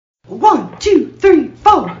1, 2, 3,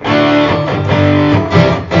 4.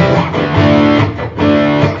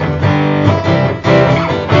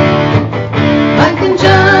 Mike and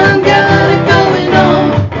John got it going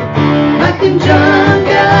on. Mike and John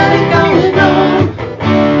got it going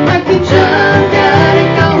on. Mike and John got it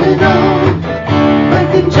going on.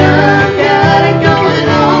 Mike and John got it going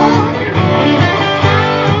on.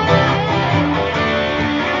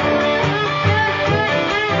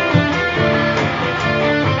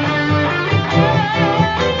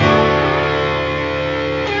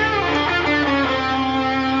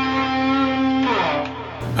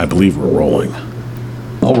 I believe we're rolling.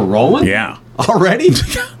 Oh, we're rolling? Yeah. Already?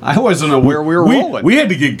 I wasn't aware we were rolling. We had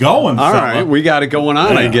to get going. All fella. right, we got it going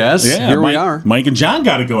on, I guess. Yeah, Here we are. Mike and John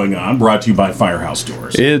got it going on, brought to you by Firehouse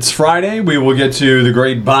Doors. It's Friday. We will get to the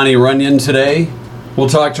great Bonnie Runyan today. We'll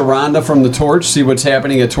talk to Rhonda from the Torch, see what's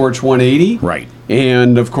happening at Torch 180. Right.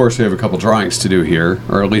 And, of course, we have a couple drawings to do here,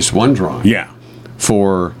 or at least one drawing. Yeah.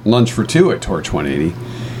 For Lunch for Two at Torch 180.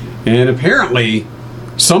 And apparently,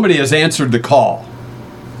 somebody has answered the call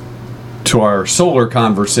to our solar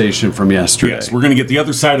conversation from yesterday. Yes, we're going to get the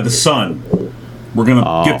other side of the sun. We're going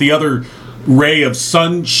to get the other ray of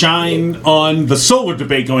sunshine on the solar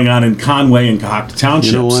debate going on in Conway and Cohoctah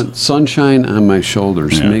townships. You know what? Sunshine on my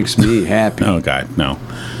shoulders makes me happy. Oh, God, no.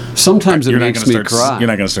 Sometimes it makes me cry. You're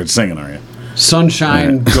not going to start singing, are you?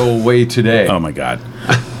 Sunshine, go away today. Oh, my God.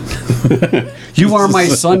 You are my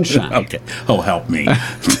sunshine. Okay. Oh, help me.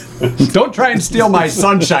 Don't try and steal my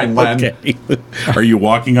sunshine, Len. Okay. Are you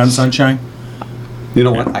walking on sunshine? You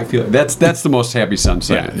know what? I feel that's the most happy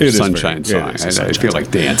sunshine Yeah, it is sunshine very- song. it is a I sunshine feel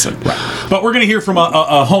like dancing. But we're going to hear from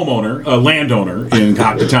a homeowner, a landowner in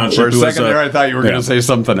Cohoctah Township. For a who second is, there, I thought you were going to say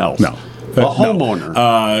something else. No. A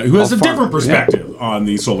homeowner. Who has a farmer. different perspective on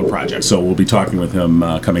the solar project. So we'll be talking with him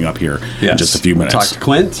coming up here in just a few minutes. Talk to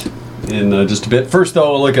Clint in just a bit. First,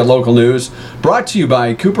 though, we'll look at local news. Brought to you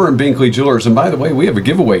by Cooper and Binkley Jewelers. And by the way, we have a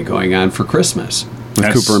giveaway going on for Christmas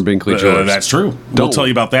with Cooper and Binkley Jewelers. That's true. We'll tell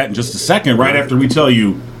you about that in just a second, right after we tell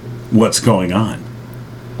you what's going on.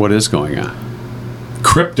 What is going on?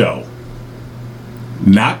 Crypto.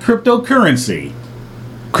 Not cryptocurrency.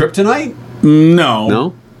 Kryptonite? No.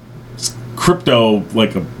 No? Crypto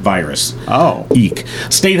like a virus. Oh. Eek.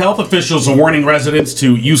 State health officials are warning residents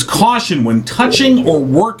to use caution when touching or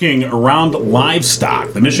working around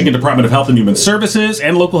livestock. The Michigan Department of Health and Human Services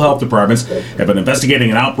and local health departments have been investigating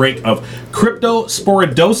an outbreak of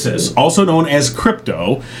cryptosporidosis, also known as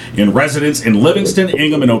crypto, in residents in Livingston,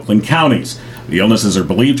 Ingham, and Oakland counties. The illnesses are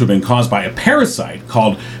believed to have been caused by a parasite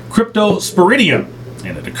called Cryptosporidium,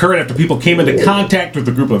 and it occurred after people came into contact with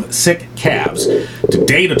a group of sick calves. To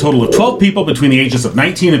date, a total of 12 people between the ages of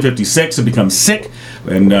 19 and 56 have become sick,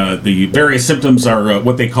 and the various symptoms are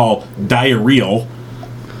what they call diarrheal,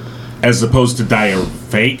 as opposed to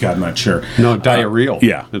fake. I'm not sure. No, diarrheal.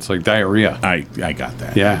 Yeah. It's like diarrhea. I got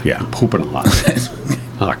that. Yeah. Yeah. Pooping a lot.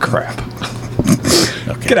 Oh, crap.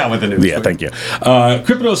 Okay. Get on with the news. Yeah, thank you.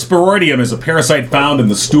 Cryptosporidium is a parasite found in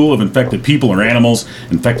the stool of infected people or animals.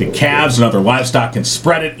 Infected calves and other livestock can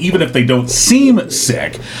spread it even if they don't seem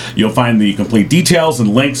sick. You'll find the complete details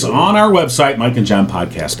and links on our website,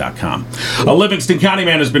 mikeandjohnpodcast.com. A Livingston County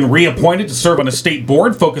man has been reappointed to serve on a state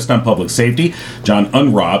board focused on public safety. John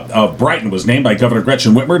Unruh of Brighton was named by Governor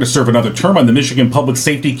Gretchen Whitmer to serve another term on the Michigan Public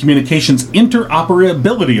Safety Communications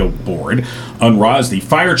Interoperability Board. Unruh is the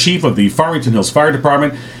fire chief of the Farmington Hills Fire Department.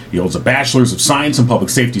 He holds a Bachelor's of Science in Public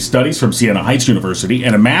Safety Studies from Siena Heights University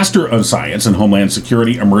and a Master of Science in Homeland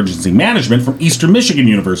Security Emergency Management from Eastern Michigan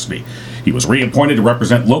University. He was reappointed to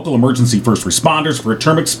represent local emergency first responders for a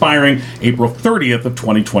term expiring April 30th of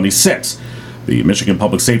 2026. The Michigan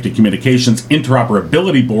Public Safety Communications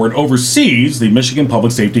Interoperability Board oversees the Michigan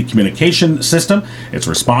Public Safety Communication System. It's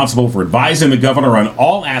responsible for advising the governor on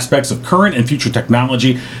all aspects of current and future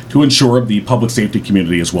technology to ensure the public safety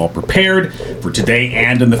community is well prepared for today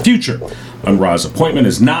and in the future. Unruh's appointment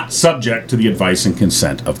is not subject to the advice and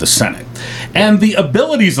consent of the Senate. And the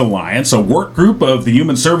Abilities Alliance, a work group of the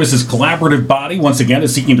Human Services collaborative body, once again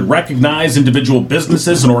is seeking to recognize individual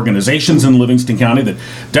businesses and organizations in Livingston County that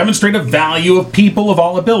demonstrate a value of people of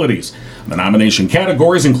all abilities. The nomination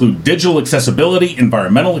categories include digital accessibility,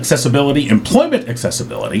 environmental accessibility, employment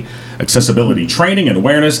accessibility, accessibility training and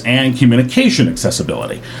awareness, and communication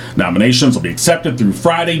accessibility. Nominations will be accepted through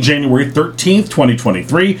Friday, January 13th,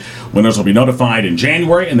 2023. Winners will be notified in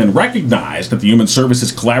January and then recognized at the Human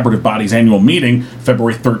Services Collaborative Body's annual meeting,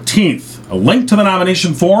 February 13th. A link to the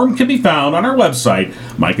nomination form can be found on our website,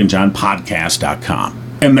 mikeandjohnpodcast.com.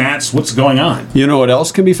 And that's what's going on. You know what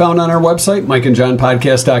else can be found on our website,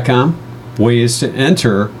 mikeandjohnpodcast.com? Ways to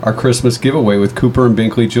enter our Christmas giveaway with Cooper and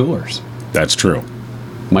Binkley Jewelers. That's true.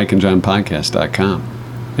 MikeandJohnPodcast.com.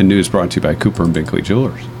 And news brought to you by Cooper and Binkley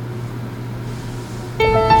Jewelers.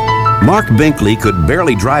 Mark Binkley could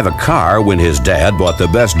barely drive a car when his dad bought the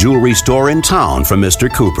best jewelry store in town from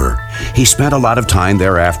Mr. Cooper. He spent a lot of time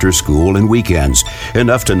there after school and weekends,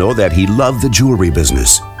 enough to know that he loved the jewelry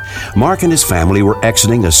business. Mark and his family were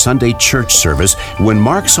exiting a Sunday church service when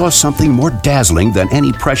Mark saw something more dazzling than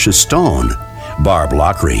any precious stone: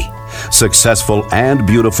 barbelockery. Successful and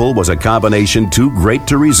beautiful was a combination too great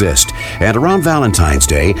to resist, and around Valentine's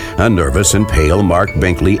Day, a nervous and pale Mark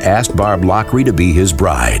Binkley asked Barb Lockery to be his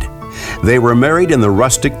bride. They were married in the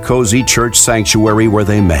rustic, cozy church sanctuary where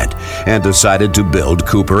they met, and decided to build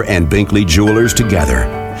Cooper and Binkley Jewelers together.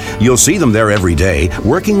 You'll see them there every day,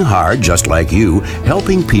 working hard just like you,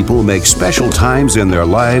 helping people make special times in their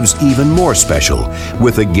lives even more special,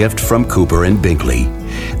 with a gift from Cooper and Binkley.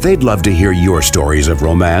 They'd love to hear your stories of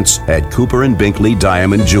romance at Cooper and Binkley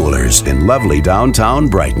Diamond Jewelers in lovely downtown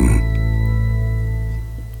Brighton.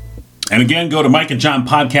 And again, go to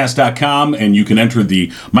MikeandJohnPodcast.com and you can enter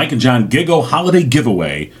the Mike and John Giggle Holiday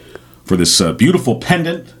Giveaway for this beautiful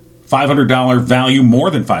pendant, $500 value, more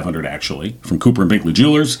than $500 actually, from Cooper and Binkley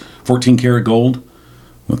Jewelers, 14 karat gold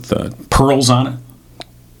with pearls on it.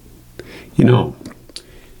 You know,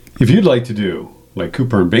 if you'd like to do like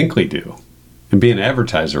Cooper and Binkley do and be an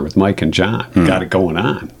advertiser with Mike and John, got it going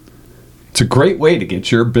on, it's a great way to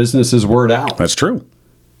get your business's word out. That's true.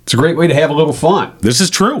 It's a great way to have a little fun. This is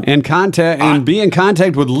true. And be in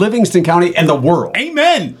contact with Livingston County and the world.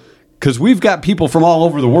 Amen. Because we've got people from all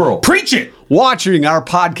over the world Preach it. watching our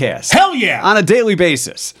podcast. Hell yeah. On a daily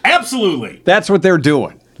basis. Absolutely. That's what they're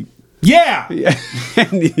doing. Yeah.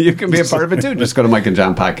 And you can be a part of it too. Just go to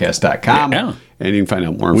MikeandJohnPodcast.com and you can find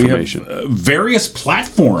out more information. We have various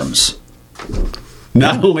platforms.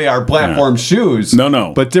 Not only our platform shoes,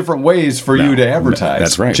 but different ways for you to advertise.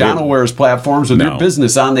 That's right. John will wear his platforms with your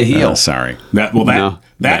business on the heel. Sorry.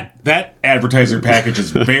 That advertiser package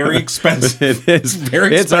is very expensive. It is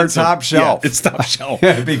very expensive. It's our top shelf. Yeah, it's top shelf.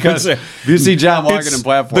 Because if you see John walking in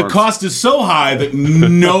platforms. The cost is so high that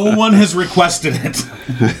no one has requesed it.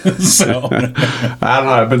 So I don't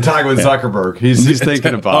know. I've been talking with Zuckerberg. He's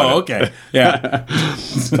thinking about it. Oh, okay. Yeah.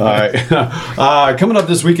 All right. Coming up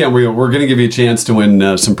this weekend, we're going to give you a chance to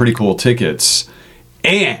win some pretty cool tickets.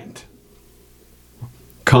 And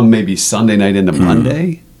come maybe Sunday night into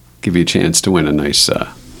Monday, give you a chance to win a nice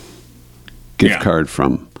gift card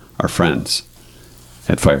from our friends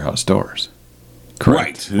at Firehouse Doors.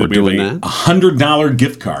 Correct. Right. We're doing that. A $100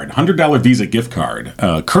 gift card, $100 Visa gift card,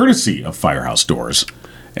 courtesy of Firehouse Doors.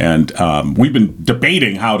 And we've been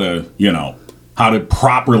debating how to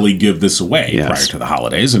properly give this away prior to the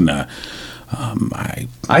holidays. And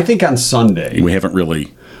I think on Sunday we haven't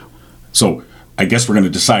really. So I guess we're going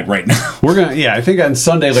to decide right now. I think on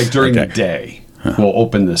Sunday, like during the day, we'll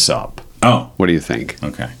open this up. Oh, what do you think?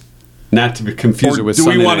 Okay. Not to be confused with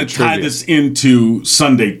Sunday. Do we want to trivia. tie this into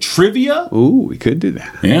Sunday trivia? Ooh, we could do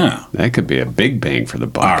that. Yeah. That could be a big bang for the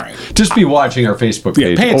buck. All right. Just be watching our Facebook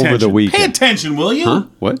page over the weekend. Pay attention, will you? Huh?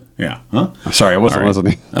 What? Yeah. Huh? Sorry, I wasn't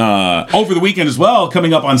listening. Over the weekend as well,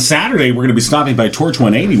 coming up on Saturday, we're going to be stopping by Torch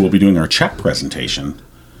 180. We'll be doing our check presentation.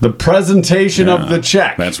 The presentation of the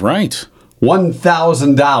check. That's right.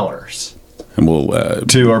 $1,000. And we'll...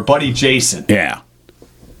 to our buddy Jason. Yeah.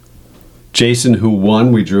 Jason, who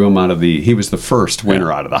won, we drew him out of he was the first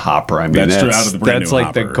winner out of the hopper. I mean, that's out of the brand that's new like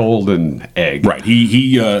hopper. The golden egg. Right.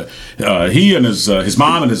 He and his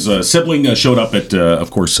mom and his sibling showed up at,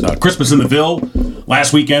 of course, Christmas in the Ville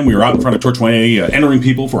last weekend. We were out in front of Torch 180 entering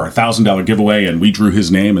people for our $1,000 giveaway, and we drew his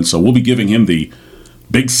name, and so we'll be giving him the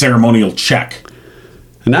big ceremonial check.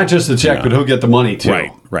 And not just the check, but he'll get the money, too.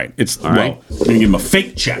 Right. It's, all right. We're going to give him a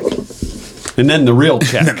fake check. And then the real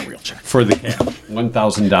check. For the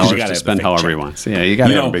 $1,000 to spend however he wants. Yeah, you got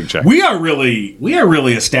to have a big check. We are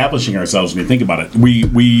really establishing ourselves when you think about it. We are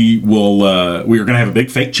going to have a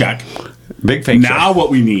big fake check. Big fake check. Now what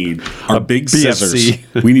we need are big scissors.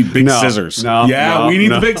 We need big scissors. We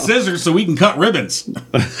need the big scissors so we can cut ribbons.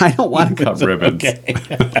 I don't want to cut ribbons.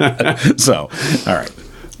 So, all right.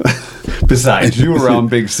 Besides, you around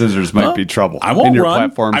big scissors might be trouble. I won't in your run.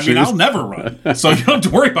 Platform I mean, I'll never run. So you don't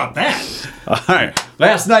have to worry about that. All right.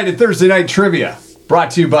 Last night at Thursday Night Trivia, brought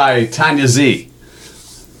to you by Tanya Z.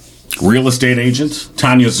 Real estate agent,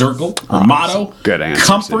 Tanya Zirkle. Her motto, good answer.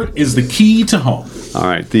 Comfort is the key to home. All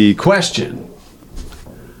right. The question.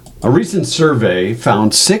 A recent survey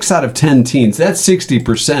found 6 out of 10 teens, that's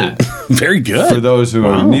 60%. Very good. For those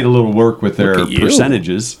who need a little work with their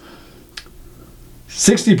percentages.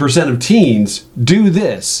 60% of teens do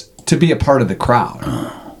this to be a part of the crowd.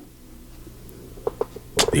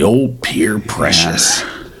 The old peer pressure. Yes.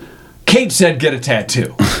 Kate said get a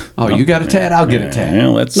tattoo. Oh, you got a tat? I'll get a tat. Yeah,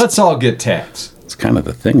 let's all get tats. It's kind of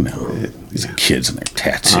the thing now. These kids and their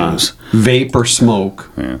tattoos. Vape or smoke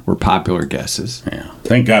were popular guesses. Yeah.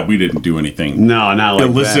 Thank God we didn't do anything No, not like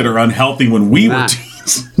illicit that. or unhealthy when we were Not-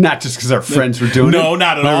 teens. Not just because our friends were doing it. No,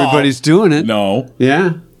 not at but all. Everybody's doing it. No.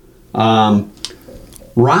 Yeah.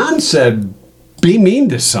 Ron said, be mean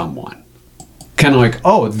to someone. Kind of like,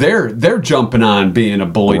 oh, they're jumping on being a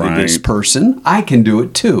bully to this Right. person. I can do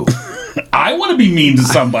it too. I want to be mean to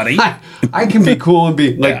somebody. I can be cool and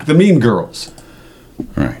be like the mean girls.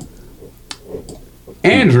 Right.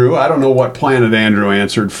 Andrew, I don't know what planet Andrew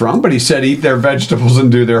answered from, but he said eat their vegetables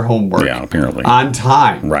and do their homework. Yeah, apparently. On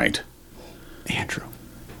time. Right. Andrew.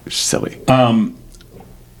 You're silly.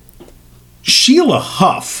 Sheila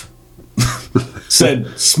Huff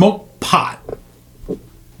said smoke pot.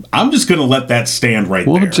 I'm just going to let that stand right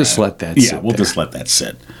there. We'll just let that sit Yeah, we'll there. just let that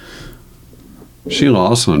sit. Sheila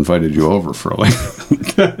also invited you over for like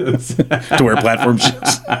To wear platform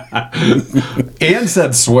shoes. and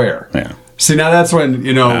said swear. Yeah. See, now that's when, when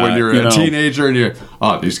you're you a know. teenager and you're,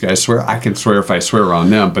 oh, these guys swear. I can swear if I swear around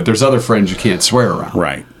them, but there's other friends you can't swear around.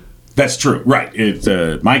 Right. That's true. Right.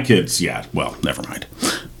 My kids, yeah. Well, never mind.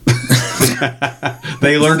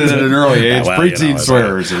 They learned it at an early age. Well, Preteen it's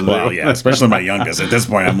swearers. Well, yeah, especially my youngest. At this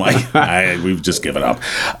point, I'm like, we've just given up.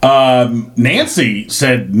 Nancy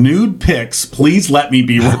said, nude pics, please let me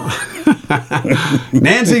be wrong.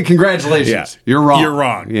 Nancy, congratulations. Yeah. You're wrong. You're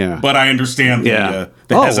wrong. Yeah. But I understand the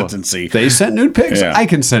Oh, hesitancy. They sent nude pics. Yeah. I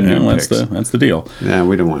can send nude that's pics. that's the deal. Yeah,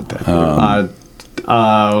 we don't want that.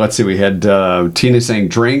 Let's see. We had Tina saying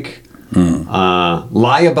drink,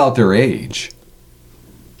 lie about their age,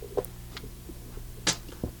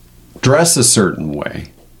 dress a certain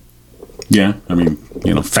way. Yeah, I mean,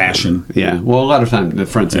 fashion. Yeah. Well, a lot of times the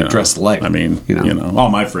friends say dress like. I mean, all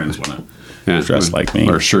my friends want to dress like me.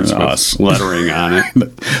 Or shirts with us. lettering on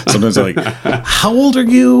it. Sometimes they're like, how old are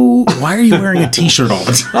you? Why are you wearing a T-shirt all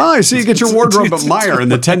the time? Oh, I see you get your wardrobe at Meijer in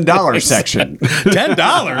the $10 section.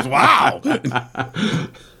 $10? Wow.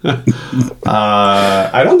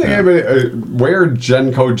 I don't think anybody wear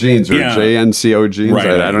Genco jeans or Yeah. JNCO jeans. Right.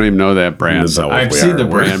 I don't even know that brand. That's how old I've we seen are. the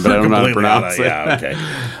brand, but I don't know how to Completely out pronounce of- it.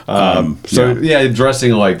 Yeah, okay. So yeah,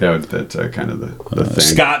 dressing like that's kind of the thing.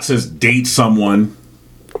 Scott says date someone.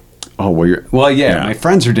 Oh yeah, my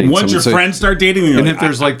friends are dating. Once your someone, so- friends start dating, and if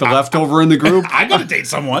there's like the leftover in the group, I gotta date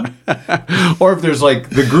someone. or if there's like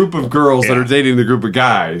the group of girls that Yeah. are dating the group of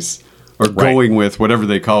guys. Or going with whatever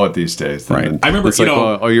they call it these days. Right. And I remember, it's like,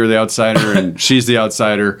 oh, you're the outsider and she's the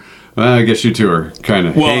outsider. Well, I guess you two are kind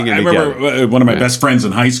of hanging I together. remember one of my best friends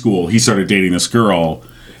in high school. He started dating this girl,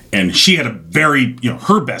 and she had a very,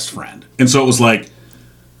 her best friend, and so it was like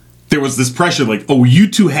there was this pressure, like, oh, you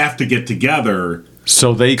two have to get together.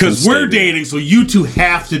 So they Because we're dating, so you two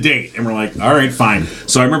have to date. And we're like, all right, fine.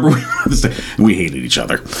 So I remember we hated each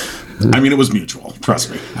other. I mean, it was mutual.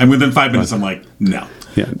 Trust me. And within 5 minutes, I'm like, no.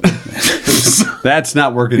 Yeah. That's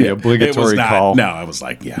not working. The obligatory call. No, I was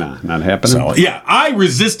like, yeah. Nah, not happening. So, yeah, I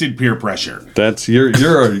resisted peer pressure. That's you're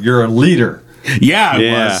a leader. Yeah, I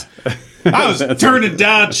Yeah. was. I was turning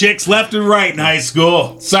down chicks left and right in high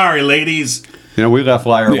school. Sorry, ladies. We left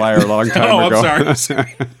liar a long time ago. I'm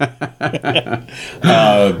sorry.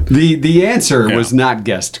 The answer was not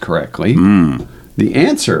guessed correctly. The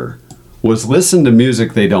answer was listen to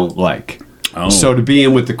music they don't like. Oh. So to be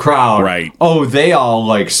in with the crowd, Right. Oh, they all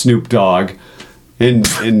like Snoop Dogg, and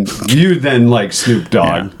you then like Snoop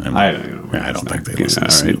Dogg. Yeah, I don't know. I don't think they listen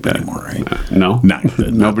to Snoop anymore, right? No,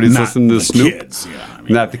 nobody's listening to the Snoop. Kids. Yeah, I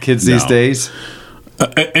mean, Not the kids these no. days.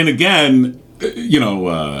 And again,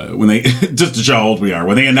 when they just to show how old we are,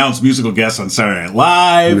 when they announce musical guests on Saturday Night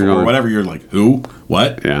Live You're or going- whatever, you're like, who?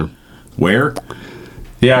 What? Yeah. Where?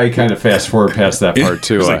 Yeah, you kind of fast forward past that part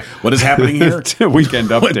too. It's like, what is happening here? Weekend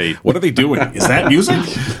update. What are they doing? Is that music?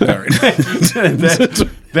 All right.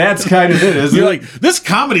 That's kind of it, isn't You're it? like, this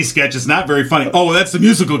comedy sketch is not very funny. Oh, that's the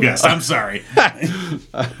musical guest. I'm sorry.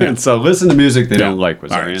 And so listen to music they don't like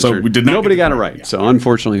was All our right, answer. so we did not Nobody get got it it right. right. So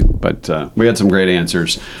unfortunately, but we had some great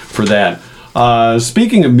answers for that.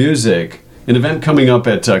 Speaking of music, an event coming up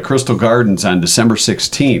at Crystal Gardens on December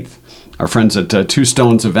 16th. Our friends at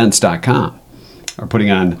twostonesevents.com are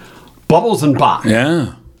putting on Bubbles and Bach.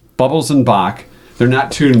 Yeah. Bubbles and Bach. They're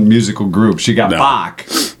not two musical groups. You got No. Bach,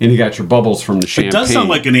 and you got your bubbles from the champagne. It does sound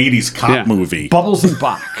like an 80s cop Yeah. movie. Bubbles and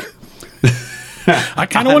Bach. I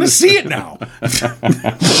kind of want to see it now.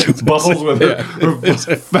 Bubbles with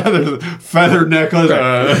her feather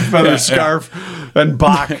necklace, feather scarf, and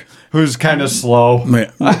Bach, who's kind of slow. He's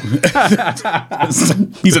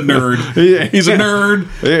a nerd. He's a nerd.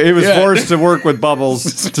 He was forced to work with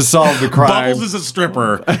Bubbles to solve the crime. Bubbles is a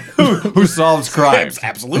stripper who solves crimes.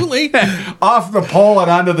 Absolutely. Off the pole and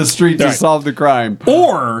onto the street to solve the crime.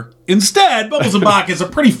 Or instead, Bubbles and Bach is a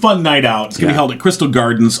pretty fun night out. It's going to be held at Crystal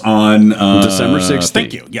Gardens on December 16th.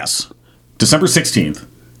 Thank you. Yes, December 16th.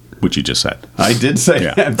 Which you just said. I did say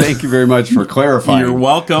that. Thank you very much for clarifying. You're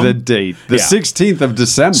welcome. The date. The 16th of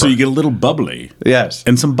December. So you get a little bubbly. Yes.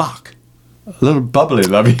 And some Bach. A little bubbly,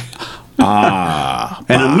 lovey. An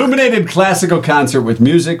illuminated classical concert with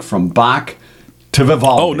music from Bach to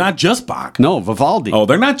Vivaldi. Oh, not just Bach. No, Vivaldi. Oh,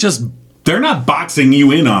 they're not boxing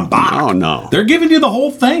you in on Bach. Oh, no. They're giving you the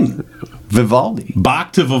whole thing. Vivaldi.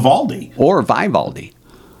 Bach to Vivaldi. Or Vivaldi.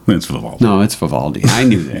 It's Vivaldi. No, it's Vivaldi. I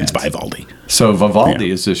knew that. It's Vivaldi. So Vivaldi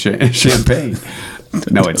is a champagne.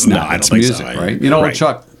 No, it's not. No, I don't it's think music, so. right? You know what,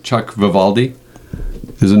 Chuck Vivaldi?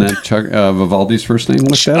 Isn't that Chuck Vivaldi's first name?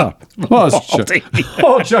 Look that up. Oh,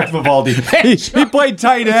 it's Chuck Vivaldi. He played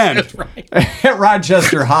tight end at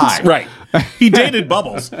Rochester High. Right. He dated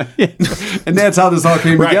Bubbles. And that's how this all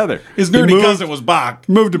came together. His nerdy cousin was Bach.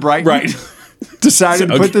 Moved to Brighton. Right. Decided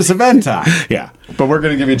to put this event on. Yeah. But we're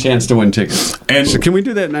going to give you a chance to win tickets. And so can we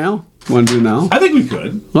do that now? Want to do it now? I think we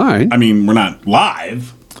could. All right. I mean, we're not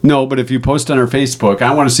live. No, but if you post on our Facebook,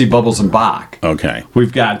 I want to see Bubbles and Bach. Okay.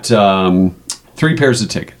 We've got 3 pairs of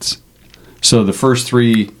tickets. So the first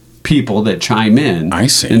 3 people that chime in I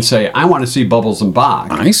see. and say, I want to see Bubbles and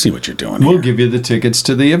Bach, I see what you're doing we'll here. give you the tickets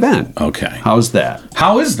to the event. Okay. How's that?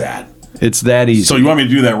 How is that? It's that easy. So you want me to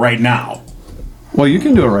do that right now? Well, you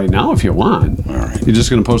can do it right now if you want. All right. You're just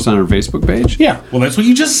going to post it on our Facebook page? Yeah. Well, that's what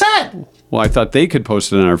you just said. Well, I thought they could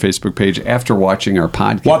post it on our Facebook page after watching our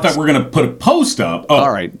podcast. Well, I thought we were going to put a post up. Oh,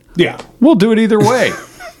 all right. Yeah. We'll do it either way.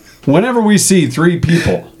 Whenever we see 3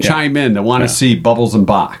 people chime in that want to see Bubbles and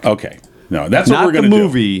Bach. Okay. No, that's what Not we're going to do. the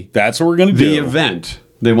movie. That's what we're going to do. The event.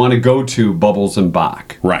 They want to go to Bubbles and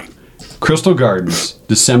Bach. Right. Crystal Gardens,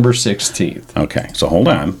 December 16th. Okay. So hold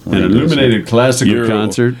on. An illuminated classical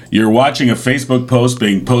concert. You're watching a Facebook post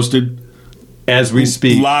being posted As we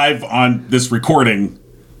speak. live on this recording.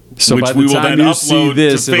 So which by the we will time then you upload see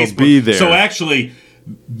this, to it'll Facebook. be there. So actually,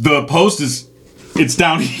 the post it's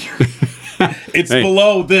down here. It's Hey.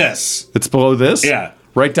 below this. It's below this? Yeah.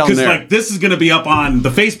 Right down there. Because like this is going to be up on the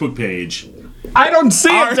Facebook page. I don't see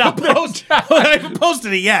it down there. I haven't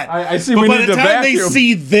posted it yet. I see But we by need the to time they vacuum.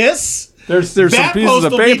 see this, There's some that pieces post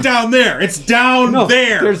of will be paper. down there. It's down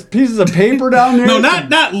there. There's pieces of paper down there. No,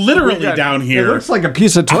 not literally We got- down It here. looks like a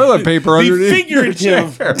piece of toilet paper The underneath. figurative your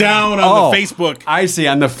chair. down on the Facebook. I see,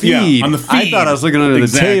 on the feed. Yeah, on the feed. I thought I was looking under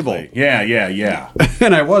Exactly. the table. Yeah.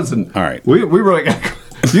 And I wasn't. All right. We really got.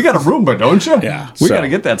 You got a Roomba, don't you? Yeah, We so, got to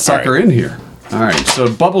get that sucker all right. in here. All right. So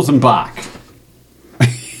Bubbles and Bach.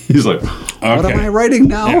 He's like, what am Okay. I writing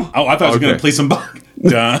now? Yeah. Oh, I thought I was going to play some Bach.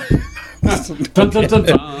 Duh. Dun, dun, dun,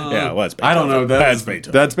 dun. Yeah, well, that's Beethoven. I don't know. That's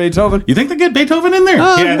Beethoven. That's Beethoven? You think they get Beethoven in there?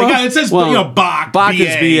 Yeah, they got, it says Bach. Bach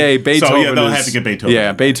is BA. Beethoven So yeah, they'll is, have to get Beethoven.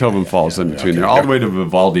 Yeah, Beethoven falls in between okay. there. All the way to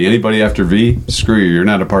Vivaldi. Anybody after V, screw you. You're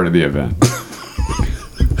not a part of the event.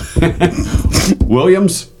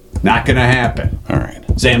 Williams, not going to happen. All right.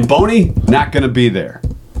 Zamboni, not going to be there.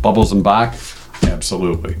 Bubbles and Bach,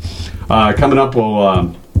 absolutely. Coming up,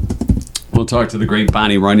 we'll talk to the great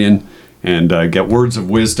Bonnie Runyan and get words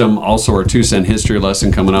of wisdom. Also, our 2-cent history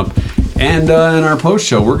lesson coming up. And in our post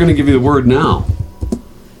show, we're going to give you the word now.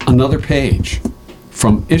 Another page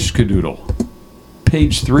from Ishkadoodle.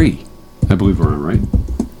 Page 3. I believe we're on, right?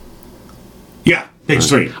 Yeah, page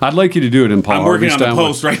 3. I'd like you to do it in Paul I'm Harvey working on the style.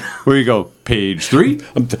 post right now. Where you go, page 3.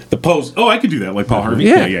 The post. Oh, I could do that like Paul Harvey.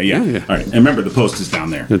 Yeah. Yeah. All right. And remember, the post is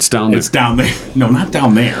down there. It's down there. It's down there. No, not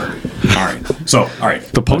down there. All right. So, all right.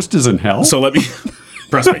 The post is in hell? So let me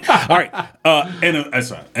press me. All right.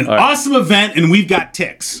 An awesome event, and we've got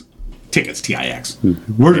tickets, TIX. We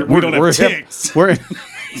don't have ticks. We're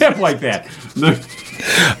hip like that.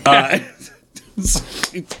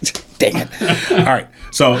 Dang it. All right.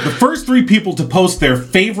 So the first 3 people to post their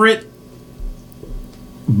favorite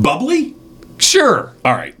bubbly. Sure.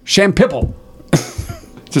 All right. Shampipple.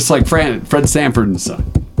 Just like Fred Sanford and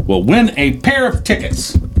Son. Will win a pair of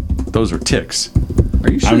tickets. Those are ticks.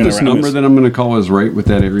 Are you sure I'm gonna this write number this. that I'm going to call is right with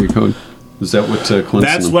that area code? Is that what Clint's...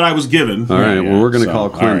 That's what I was given. All right, well, we're going to call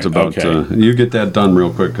Clint about... you get that done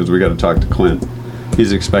real quick because we got to talk to Clint.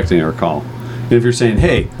 He's expecting our call. And if you're saying,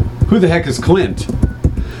 hey, who the heck is Clint?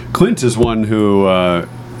 Clint is one who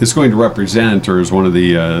is going to represent, or is one of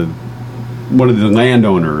the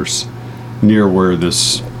landowners near where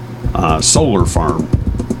this solar farm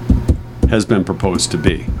has been proposed to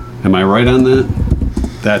be. Am I right on that?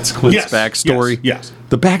 That's Clint's backstory? Yes.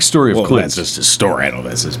 The backstory of Clint. That's just his story. I don't know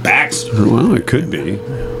if that's his backstory. Well, it could be.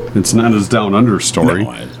 It's not his down under story,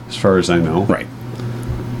 as far as I know. Right.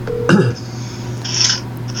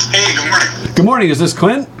 Hey, good morning. Good morning. Is this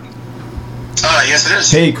Clint? Yes, it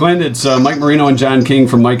is. Hey, Clint. It's Mike Marino and John King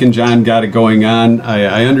from Mike and John Got It Going On.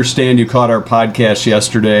 I understand you caught our podcast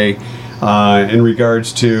yesterday in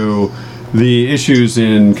regards to the issues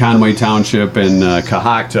in Conway Township and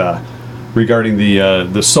Cohoctah regarding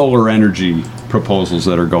the solar energy proposals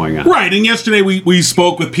that are going on. Right, and yesterday we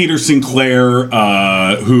spoke with Peter Sinclair,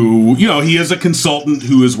 who, he is a consultant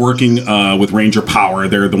who is working with Ranger Power.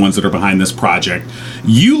 They're the ones that are behind this project.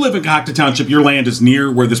 You live in Cohoctah Township. Your land is near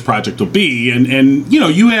where this project will be, and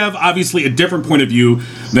you have obviously a different point of view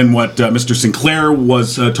than what Mr. Sinclair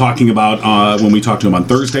was talking about when we talked to him on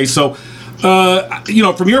Thursday. So,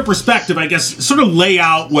 from your perspective, I guess, sort of lay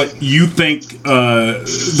out what you think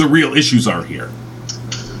the real issues are here.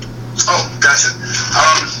 Oh, gotcha.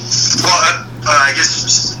 I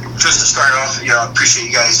guess just to start off, I appreciate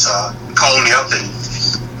you guys calling me up and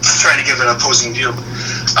trying to give an opposing view.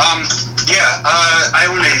 I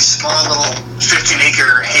own a small little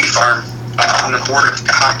 15-acre hay farm on the border of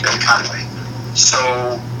Cohoctah and Conway.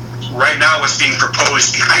 So right now what's being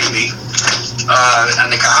proposed behind me on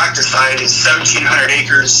the Cohoctah side is 1,700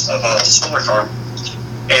 acres of a solar farm.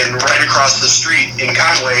 And right across the street in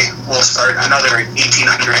Conway, we'll start another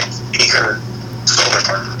 1,800-acre solar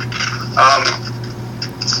farm.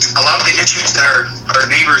 A lot of the issues that our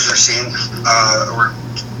neighbors are seeing, or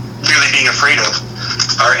really being afraid of,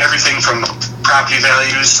 are everything from property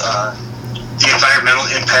values, the environmental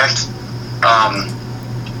impact,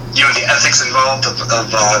 the ethics involved of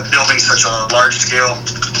building such a large-scale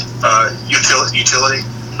utility.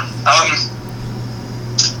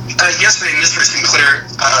 Yesterday, Mr. Sinclair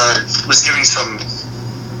was giving some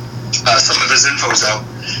of his infos out.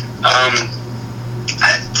 I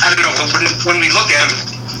don't know, when we look at him,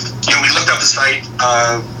 we looked up the site.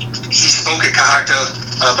 He spoke at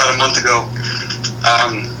Cohoctah about a month ago.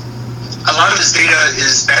 A lot of his data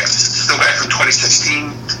is still back from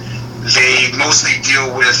 2016. They mostly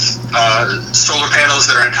deal with solar panels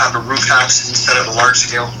that are on top of rooftops instead of a large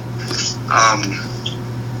scale.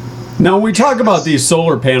 Now, when we talk about these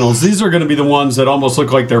solar panels, these are going to be the ones that almost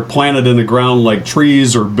look like they're planted in the ground, like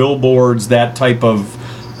trees or billboards, that type of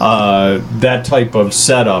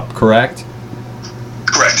setup, correct?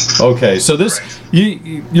 Correct. Okay, so this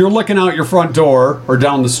you're looking out your front door or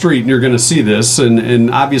down the street, and you're going to see this, and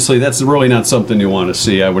obviously that's really not something you want to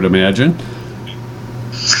see, I would imagine.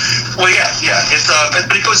 Well, yeah, it's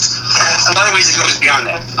but it goes a lot of ways. It goes beyond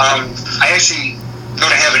that. I actually go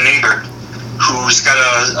to have a neighbor who's got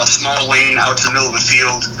a small lane out to the middle of the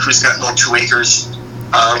field, who's got little 2 acres,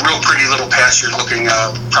 real pretty little pasture-looking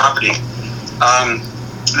property.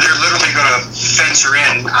 They're literally going to fence her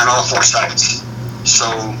in on all 4 sides. So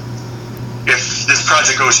if this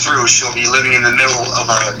project goes through, she'll be living in the middle of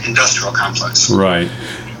an industrial complex. Right.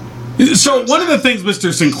 So one of the things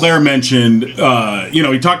Mr. Sinclair mentioned,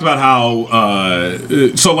 he talked about how,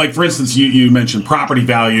 for instance, you mentioned property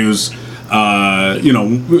values.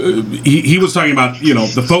 He was talking about,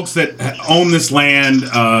 the folks that own this land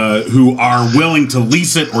who are willing to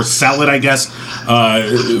lease it or sell it, I guess,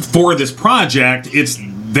 for this project. It's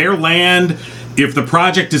their land. If the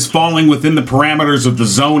project is falling within the parameters of the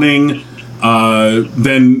zoning,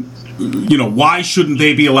 then, why shouldn't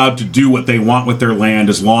they be allowed to do what they want with their land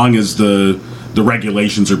as long as the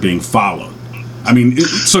regulations are being followed? I mean,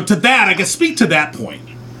 so to that, I guess, speak to that point.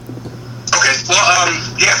 Okay, well,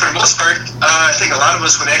 for the most part, I think a lot of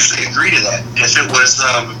us would actually agree to that. If it was,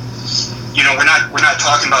 we're not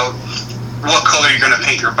talking about what color you're going to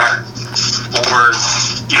paint your barn, or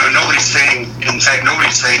nobody's saying you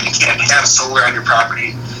can't have solar on your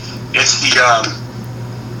property. It's the, I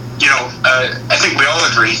think we all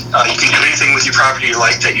agree you can do anything with your property you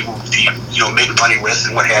like that you make money with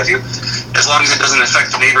and what have you, as long as it doesn't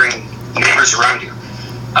affect the neighbors around you.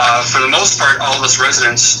 For the most part, all of us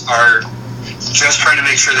residents are just trying to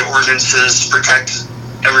make sure the ordinances protect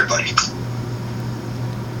everybody.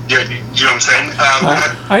 You know what I'm saying?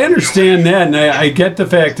 I understand that, and I get the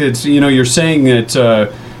fact that you're saying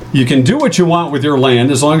that you can do what you want with your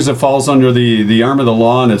land as long as it falls under the arm of the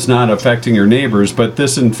law and it's not affecting your neighbors. But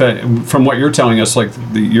this, in fact, from what you're telling us, like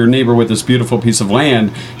your neighbor with this beautiful piece of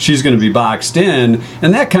land, she's going to be boxed in,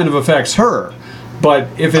 and that kind of affects her. But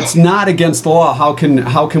if it's not against the law, how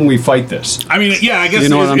can we fight this? I mean, I guess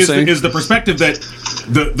is the perspective that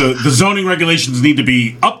the zoning regulations need to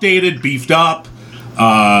be updated, beefed up,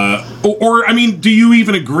 or I mean, do you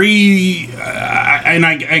even agree?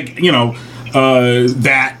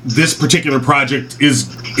 That this particular project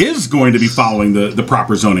is going to be following the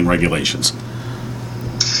proper zoning regulations.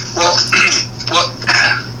 Well,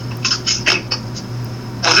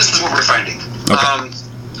 this is what we're finding. Okay.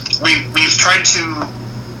 We've tried to,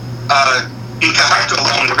 in Cohoctah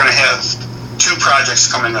alone, we're going to have 2 projects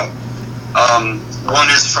coming up. One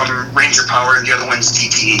is from Ranger Power, and the other one's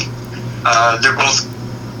DTE. They're both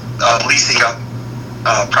leasing up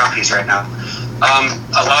properties right now.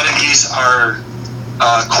 A lot of these are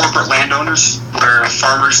corporate landowners where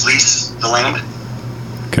farmers lease the land.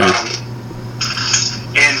 Okay.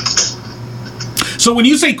 And so when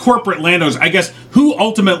you say corporate landowners, I guess who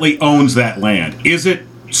ultimately owns that land? Is it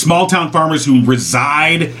small town farmers who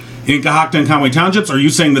reside in Cohoctah and Conway townships? Or are you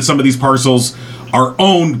saying that some of these parcels are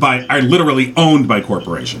literally owned by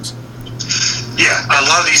corporations? yeah, a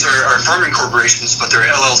lot of these are farming corporations, but they're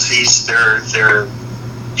LLCs. They're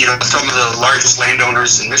some of the largest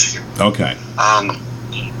landowners in Michigan. Okay.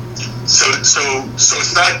 So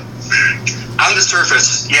it's not on the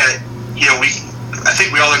surface. Yeah, I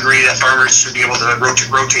think we all agree that farmers should be able to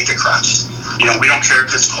rotate the crops. We don't care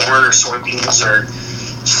if it's corn or soybeans or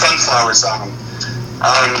sunflowers on them.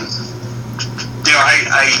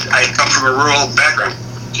 I come from a rural background.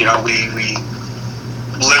 We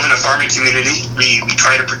live in a farming community. We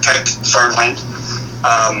try to protect farmland.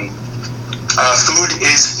 Food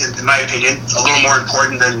is, in my opinion, a little more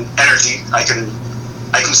important than energy. I can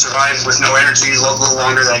survive with no energy a little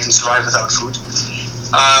longer than I can survive without food.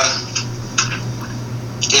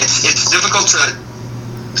 It's difficult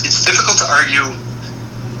to argue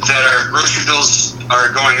that our grocery bills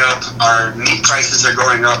are going up, our meat prices are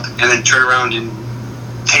going up, and then turn around and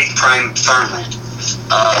take prime farmland.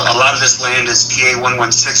 A lot of this land is PA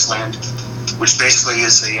 116 land, which basically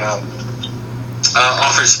is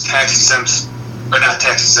offers tax exempt, or not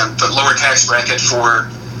tax exempt, but lower tax bracket for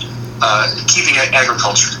keeping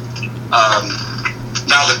agriculture.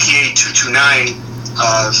 Now the PA 229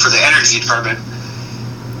 for the energy department,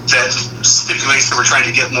 that stipulates that we're trying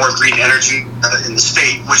to get more green energy in the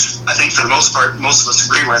state, which I think for the most part, most of us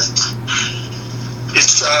agree with.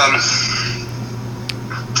 It's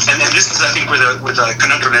and this is, I think, where the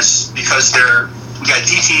conundrum is, because we got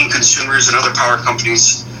DTE and consumers and other power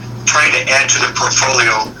companies trying to add to their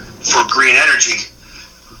portfolio for green energy,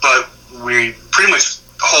 but we pretty much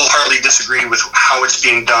wholeheartedly disagree with how it's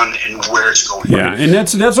being done and where it's going. Yeah, and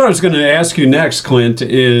that's what I was going to ask you next, Clint,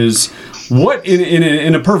 is what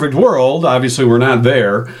in a perfect world, obviously we're not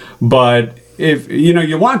there, but if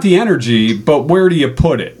you want the energy, but where do you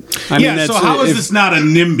put it? I mean, so how is this not a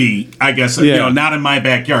NIMBY, I guess, not in my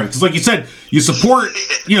backyard? Because like you said, you support,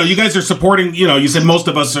 you guys are supporting, you said most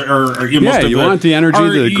of us are you want the energy,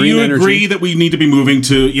 the green energy. You agree that we need to be moving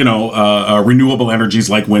to, renewable energies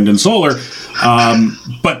like wind and solar.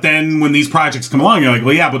 But then when these projects come along, you're like,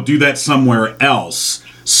 well, yeah, but do that somewhere else.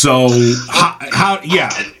 So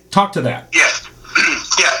talk to that. Yeah,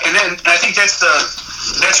 and then I think that's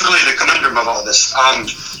really the conundrum of all this.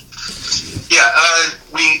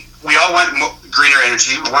 We all want greener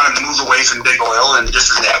energy. We want to move away from big oil and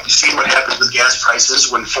this and that. We've seen what happens with gas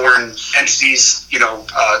prices when foreign entities,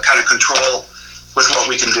 kind of control with what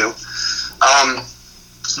we can do.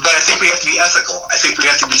 But I think we have to be ethical. I think we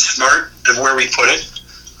have to be smart of where we put it.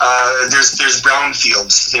 There's brown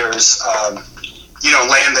fields. There's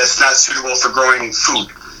land that's not suitable for growing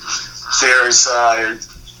food. There's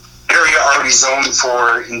area already zoned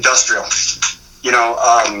for industrial.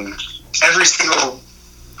 Every single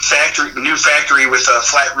new factory with a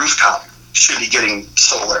flat rooftop should be getting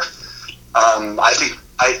solar. I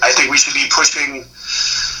think we should be pushing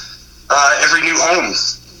every new home,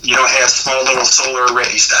 have small little solar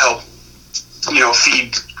arrays to help,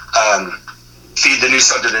 feed the new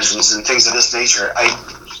subdivisions and things of this nature.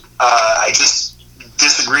 I just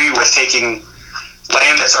disagree with taking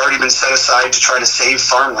land that's already been set aside to try to save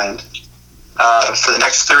farmland for the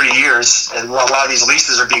next 30 years, and a lot of these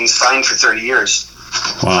leases are being signed for 30 years.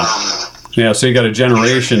 Wow. So you got a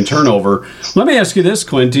generation turnover. Let me ask you this,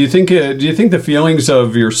 Clint. Do you think the feelings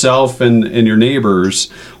of yourself and your neighbors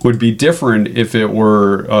would be different if it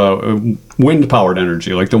were wind powered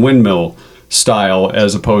energy, like the windmill style,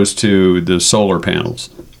 as opposed to the solar panels?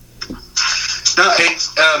 No,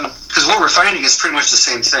 because what we're finding is pretty much the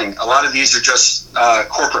same thing. A lot of these are just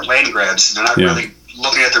corporate land grabs. They're not really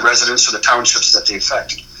looking at the residents or the townships that they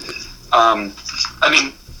affect.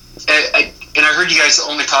 And I heard you guys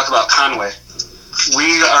only talk about Conway.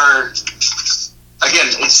 We are,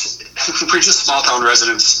 again, we're just small town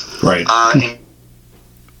residents. Right.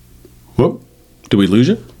 Whoop. Did we lose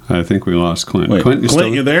you? I think we lost Clint. Wait, Clint,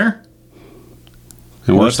 you there?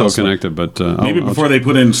 And we're Well, still still connected, but maybe before they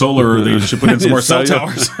put in solar, they should put in some more cell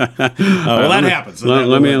towers. Well, that happens.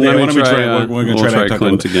 Let me try. We're going we'll to try try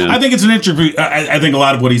Clint again. I think it's an interview. I think a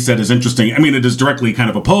lot of what he said is interesting. I mean, it is directly kind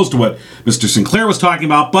of opposed to what Mr. Sinclair was talking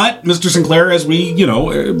about. But Mr. Sinclair, as we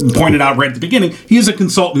pointed out right at the beginning, he is a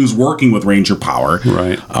consultant who's working with Ranger Power.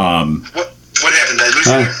 Right. What happened? Did I lose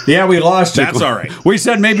you? Yeah, we lost you. That's all right. We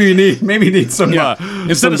said maybe you need some.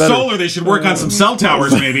 Instead some of better- solar, they should work on some cell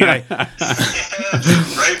towers. Maybe. Right.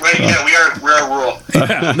 Yeah, we are rural.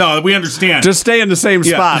 No, we understand. Just stay in the same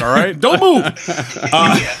spot, all right? Don't move.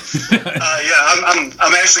 I'm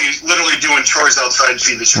actually literally doing chores outside to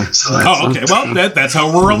feed the chickens. So Okay. Well, that's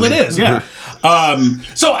how rural it is. Yeah. Oh,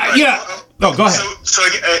 go ahead. So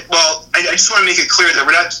I just want to make it clear that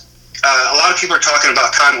we're not. A lot of people are talking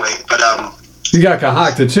about Conway, but You got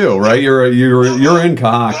Cohoctah too, right? You're in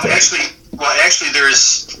Cohoctah. Actually,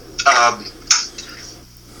 there's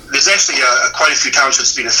actually quite a few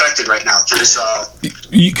townships being affected right now. There's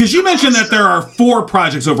because you mentioned that there are 4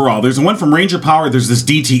 projects overall. There's one from Ranger Power. There's this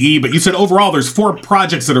DTE, but you said overall there's 4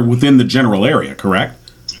 projects that are within the general area. Correct?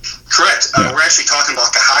 Correct. We're actually talking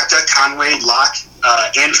about Cohoctah, Conway, Locke,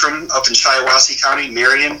 Antrim up in Shiawassee County,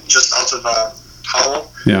 Marion just south of Howell.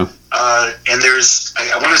 Yeah. And there's,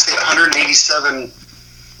 I want to say, 187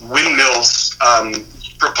 windmills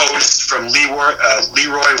proposed from Leroy,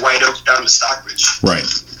 White Oak down to Stockbridge. Right.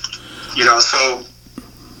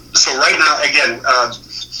 So right now, again,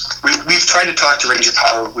 we've tried to talk to Ranger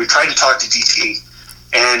Power, we've tried to talk to DT,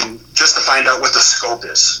 and just to find out what the scope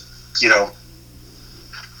is, because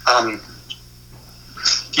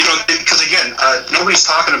again, nobody's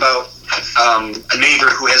talking about a neighbor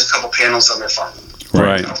who has a couple panels on their farm.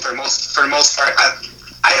 Right. For the most part,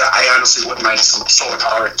 I honestly wouldn't mind some solar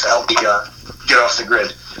power to help me get off the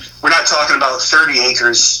grid. We're not talking about 30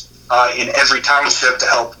 acres in every township to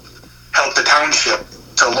help the township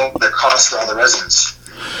to lower their costs for all the residents.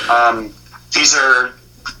 These are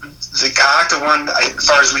the Cohoctah one, as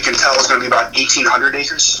far as we can tell, is going to be about 1,800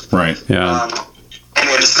 acres. Right. Yeah. And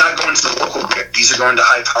it's not going to the local grid. These are going to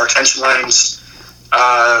high power tension lines.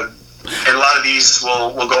 And a lot of these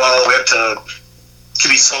will go all the way up to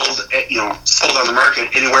be sold on the market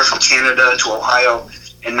anywhere from Canada to Ohio,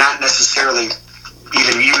 and not necessarily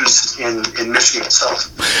even used in Michigan itself.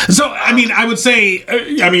 So, I mean, I would say,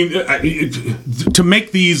 to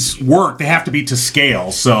make these work, they have to be to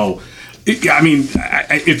scale. So, I mean,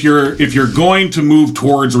 if you're going to move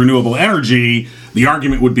towards renewable energy, the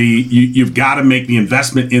argument would be you've got to make the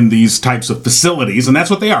investment in these types of facilities, and that's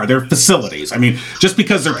what they are. They're facilities. I mean, just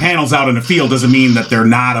because they're panels out in a field doesn't mean that they're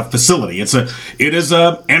not a facility. It is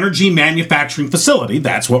a energy manufacturing facility.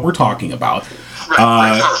 That's what we're talking about.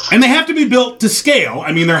 And they have to be built to scale.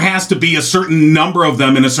 I mean, there has to be a certain number of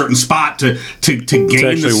them in a certain spot to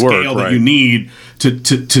gain the scale that you need to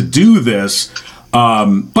do this.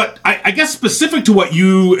 But I guess specific to what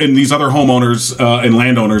you and these other homeowners and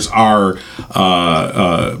landowners are,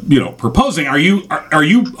 proposing, are you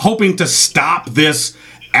hoping to stop this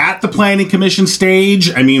at the planning commission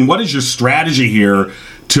stage? I mean, what is your strategy here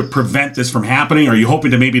to prevent this from happening? Are you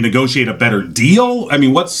hoping to maybe negotiate a better deal? I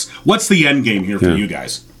mean, what's the end game here for you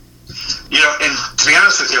guys? And to be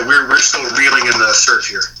honest with you, we're still reeling in the surf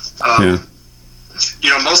here.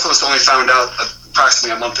 Most of us only found out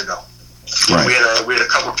approximately a month ago. Right. We had a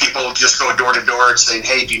couple of people just go door to door saying,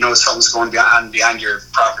 "Hey, do you know something's going on behind your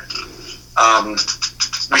property?"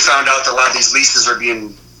 We found out that a lot of these leases were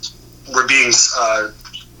being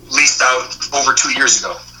leased out over 2 years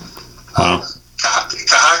ago. Wow.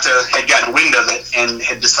 Cohoctah had gotten wind of it and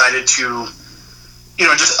had decided to,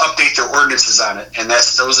 just update their ordinances on it, and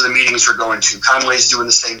those are the meetings we're going to. Conway's doing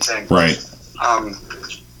the same thing. Right.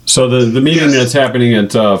 So the meeting that's happening at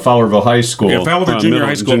Fowlerville High School. Yeah, Fowlerville Junior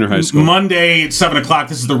High School. Monday at 7 o'clock.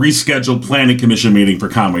 This is the rescheduled planning commission meeting for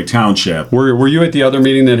Conway Township. Were you at the other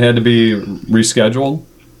meeting that had to be rescheduled?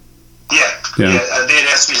 Yeah. They had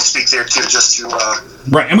asked me to speak there too, just to.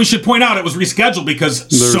 Right, and we should point out it was rescheduled because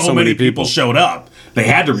so many people showed up. They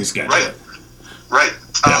had to reschedule it. Right.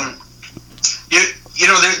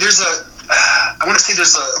 There's I want to say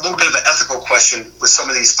there's a little bit of an ethical question with some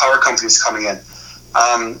of these power companies coming in.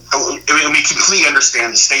 We completely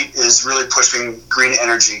understand the state is really pushing green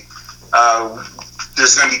energy.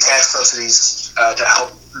 There's going to be tax subsidies to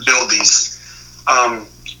help build these.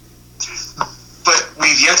 But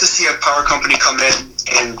we've yet to see a power company come in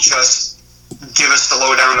and just give us the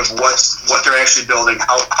lowdown of what they're actually building,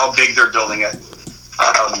 how big they're building it.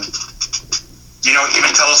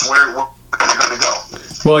 Even tell us where they're going to go.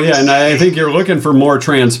 Well, yeah, and I think you're looking for more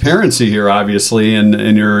transparency here, obviously,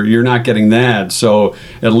 and you're not getting that. So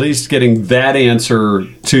at least getting that answer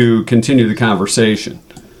to continue the conversation.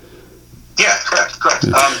 Yeah, correct.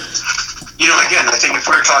 Again, I think if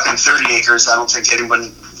we're talking 30 acres, I don't think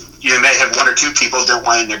anyone, you may have one or two people that don't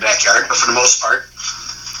want it in their backyard, but for the most part,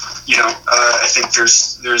 I think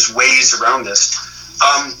there's ways around this.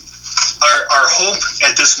 Our hope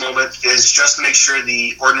at this moment is just to make sure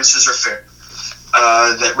the ordinances are fair,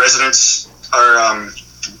 that residents are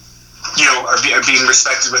being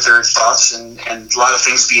respected with their thoughts, and a lot of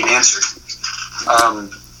things being answered.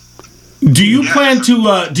 Do you plan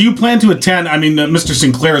to attend? I mean, Mr.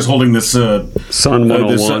 Sinclair is holding this Sun 101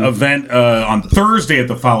 this event on Thursday at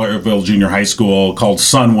the Fowlerville Junior High School called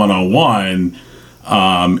Sun 101.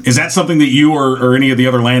 Is that something that you or any of the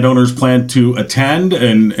other landowners plan to attend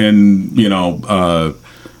and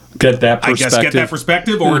get that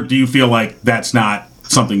perspective? Or do you feel like that's not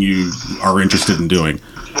something you are interested in doing?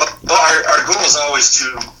 Well, our goal is always to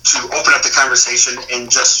open up the conversation and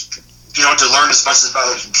just to learn as much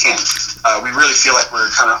about it as we can. We really feel like we're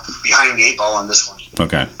kind of behind the eight ball on this one.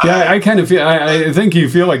 Okay. Yeah, I kind of feel. I think you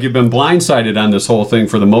feel like you've been blindsided on this whole thing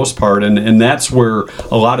for the most part, and that's where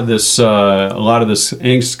a lot of this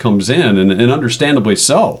angst comes in, and understandably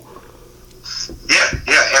so.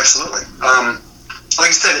 Yeah, absolutely. Like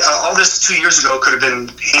I said, all this 2 years ago could have been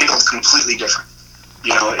handled completely different.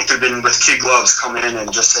 It could have been with kid gloves, come in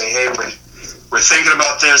and just say, hey, we're thinking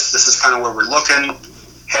about this. This is kind of where we're looking.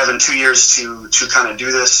 Having 2 years to kind of do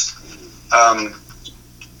this,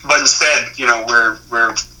 but instead, we're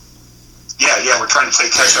trying to play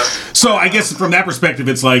catch up. So I guess from that perspective,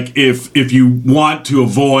 it's like if you want to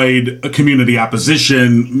avoid a community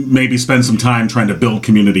opposition, maybe spend some time trying to build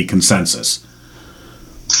community consensus.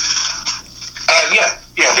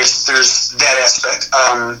 There's that aspect.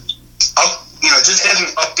 Just having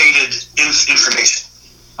updated information.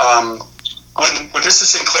 When Mr.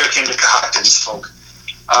 Sinclair came to Cohoctah and spoke.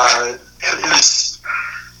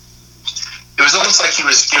 It was almost like he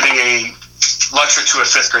was giving a lecture to a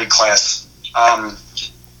fifth grade class, and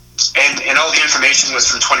all the information was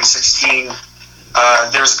from 2016.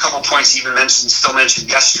 There was a couple points he even mentioned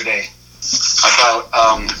yesterday about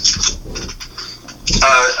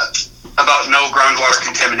no groundwater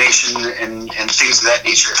contamination and things of that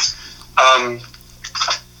nature.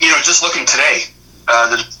 Just looking today,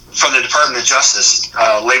 from the Department of Justice,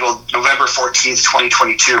 labeled November 14th,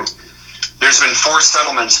 2022. There's been 4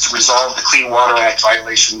 settlements to resolve the Clean Water Act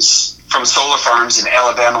violations from solar farms in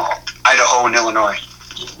Alabama, Idaho, and Illinois.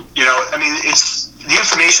 It's the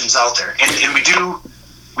information's out there, and we do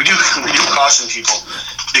caution people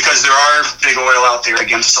because there are big oil out there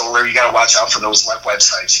against solar. You got to watch out for those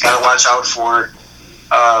websites. You got to watch out for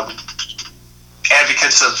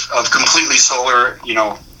advocates of completely solar.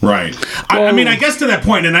 Right. I I guess to that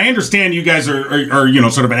point, and I understand you guys are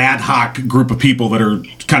sort of an ad hoc group of people that are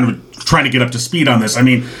kind of trying to get up to speed on this. I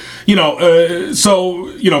mean,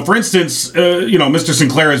 for instance, Mr.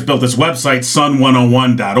 Sinclair has built this website,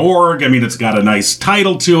 sun101.org. I mean, it's got a nice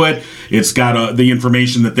title to it. It's got the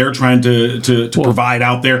information that they're trying to provide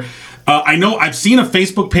out there. I know I've seen a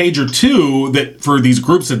Facebook page or two that for these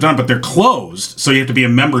groups have done, but they're closed, so you have to be a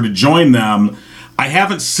member to join them. I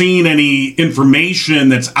haven't seen any information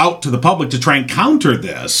that's out to the public to try and counter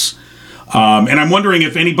this. And I'm wondering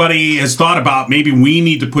if anybody has thought about maybe we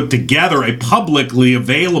need to put together a publicly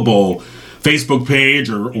available Facebook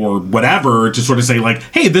page or whatever to sort of say like,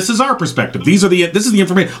 hey, this is our perspective. This is the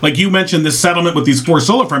information. Like you mentioned this settlement with these 4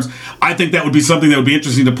 solar farms. I think that would be something that would be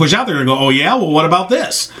interesting to push out there and go, oh yeah, well, what about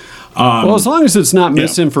this? Well, as long as it's not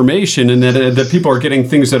misinformation and that people are getting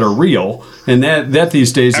things that are real, and that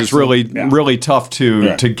these days is really tough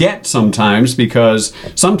to get sometimes, because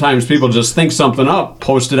sometimes people just think something up,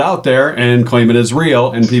 post it out there, and claim it as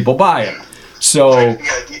real, and people buy it. So Well,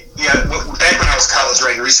 back when I was college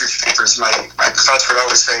writing research papers, my professor would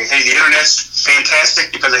always say, "Hey, the internet's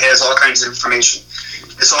fantastic because it has all kinds of information.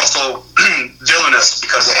 It's also villainous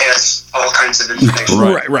because it has all kinds of information."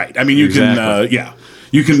 Right. I mean, you can.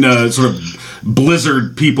 You can sort of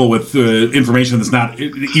blizzard people with information that's not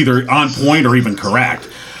either on point or even correct.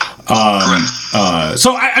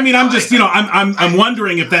 So I'm just, I'm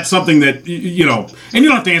wondering if that's something that, and you don't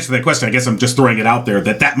have to answer that question. I guess I'm just throwing it out there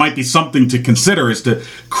that might be something to consider, is to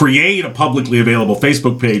create a publicly available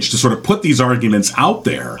Facebook page to sort of put these arguments out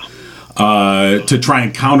there to try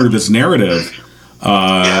and counter this narrative.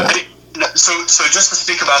 So just to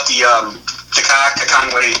speak about the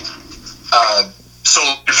Conway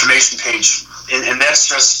solar information page, and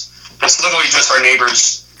that's literally just our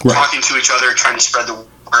neighbors talking to each other, trying to spread the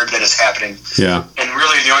word that it's happening. Yeah. And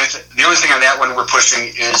really, the only thing on that one we're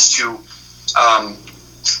pushing is to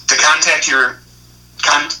contact your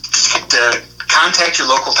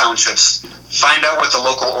local townships, find out what the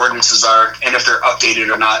local ordinances are, and if they're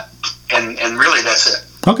updated or not. And really, that's it.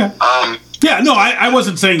 Okay. I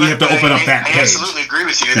wasn't saying you have to open up that page. I absolutely agree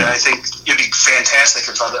with you that I think it'd be fantastic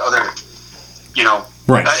if other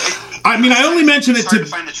right. I only mentioned it to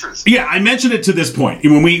find the truth. Yeah, I mentioned it to this point.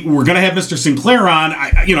 When we were going to have Mr. Sinclair on,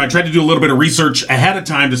 I tried to do a little bit of research ahead of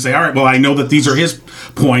time to say, all right, well, I know that these are his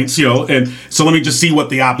points, and so let me just see what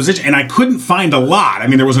the opposition, and I couldn't find a lot.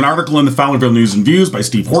 There was an article in the Fowlerville News and Views by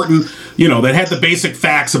Steve Horton, that had the basic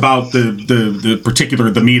facts about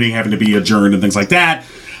the meeting having to be adjourned and things like that.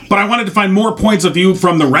 But I wanted to find more points of view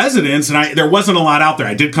from the residents, and there wasn't a lot out there.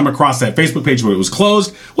 I did come across that Facebook page, but it was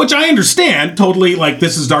closed, which I understand totally. Like,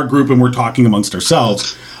 this is our group, and we're talking amongst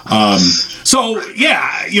ourselves. I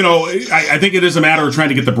think it is a matter of trying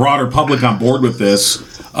to get the broader public on board with this.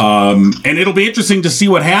 And it'll be interesting to see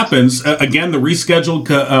what happens. Again, the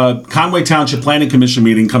rescheduled Conway Township Planning Commission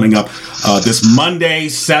meeting coming up this Monday,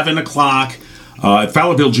 7 o'clock. At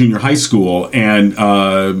Fowlerville Junior High School, and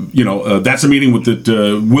that's a meeting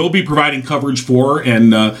that we'll be providing coverage for,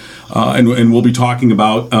 and we'll be talking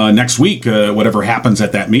about next week whatever happens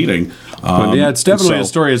at that meeting. It's definitely a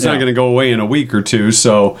story. It's not going to go away in a week or two,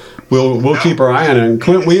 so we'll keep our eye on it. And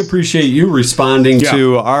Clint, we appreciate you responding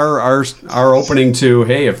to our opening to,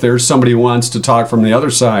 hey, if there's somebody who wants to talk from the other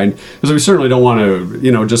side, because we certainly don't want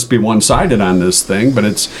to just be one-sided on this thing, but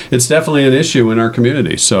it's definitely an issue in our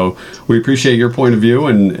community. So we appreciate your point of view,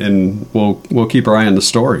 and we'll keep our eye on the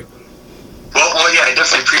story. Well, yeah, I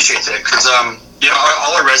definitely appreciate that, because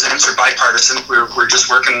all our residents are bipartisan. We're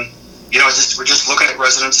just working, we're just looking at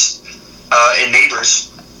residents and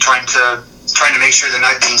neighbors, trying to make sure they're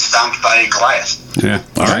not being stomped by Goliath. Yeah.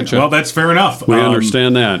 All right. Well, that's fair enough. We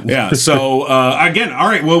understand that. Yeah. So again, all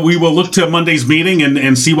right. Well, we will look to Monday's meeting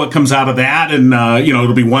and see what comes out of that, and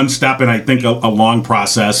it'll be one step, and I think a long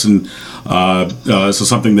process, and so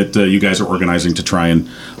something that you guys are organizing to try and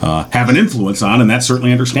have an influence on, and that's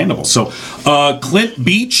certainly understandable. So, Clint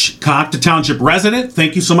Beach, Cohoctah Township resident,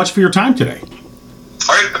 thank you so much for your time today.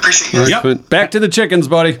 All right. Appreciate you. Yep. Clint, back to the chickens,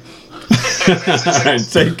 buddy. All right,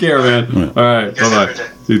 take care, man. All right, bye-bye.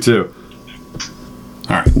 You too.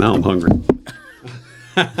 All right. Now I'm hungry.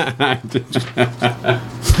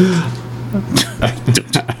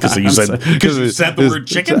 Because you said the word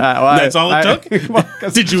chicken? That's all it took?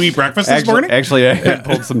 Did you eat breakfast this morning? Actually, I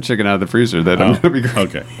pulled some chicken out of the freezer that I'm going to be great.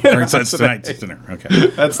 Okay. All right, so that's tonight's dinner. Okay.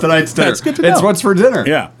 That's tonight's dinner. That's good to know. It's what's for dinner.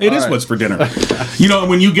 Yeah, it is what's for dinner.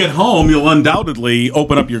 When you get home, you'll undoubtedly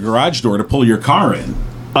open up your garage door to pull your car in.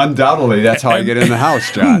 Undoubtedly, that's how I get in the house,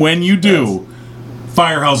 John. When you do,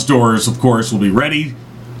 Firehouse Doors, of course, will be ready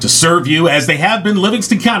to serve you, as they have been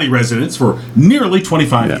Livingston County residents for nearly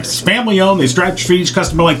 25 years. Family-owned, they strive to treat each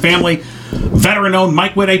customer like family. Veteran-owned,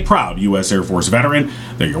 Mike Witt, a proud U.S. Air Force veteran.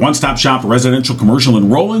 They're your one-stop shop for residential, commercial, and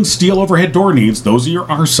rolling steel overhead door needs. Those are your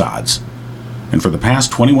RSODs. And for the past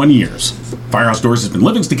 21 years, Firehouse Doors has been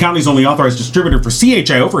Livingston County's only authorized distributor for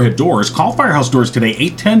CHI overhead doors. Call Firehouse Doors today,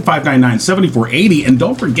 810-599-7480. And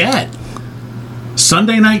don't forget,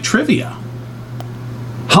 Sunday night trivia.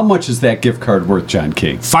 How much is that gift card worth, John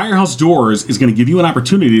King? Firehouse Doors is going to give you an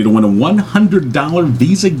opportunity to win a $100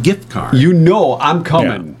 Visa gift card. I'm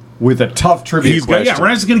coming with a tough trivia question. We're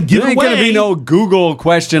not just going to give it away. There ain't going to be no Google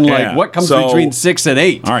question like, what comes between 6 and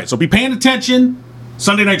 8? All right, so be paying attention.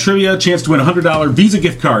 Sunday night trivia, chance to win a $100 Visa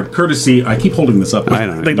gift card, courtesy. I keep holding this up. I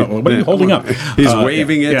don't know. They don't. What are you holding up? He's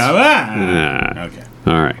waving it. Yeah. Okay.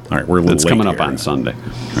 All right. We're a little That's late coming up here. on Sunday.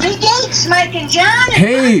 The gates, Mike and John.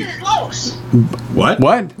 Hey. What?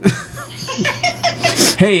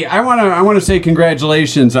 Hey, I want to say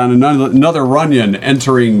congratulations on another Runyan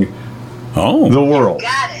entering the world.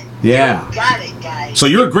 Got it. Yeah. You got it, guys. So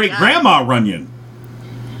you're a great Grandma Runyan.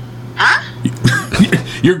 Huh?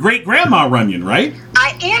 You're great Grandma Runyan, right?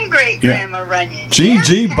 I am great Grandma Runyan.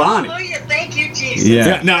 G.G. Bonnie. Hallelujah. Thank you, Jesus.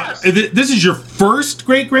 Yeah. Now, this is your first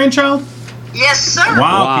great grandchild? Yes, sir.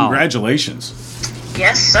 Wow. Congratulations.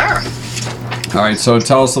 Yes, sir. All right, so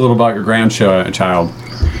tell us a little about your grandchild.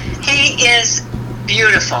 He is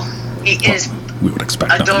beautiful. He is We would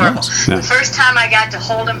expect adorable. nothing else. The first time I got to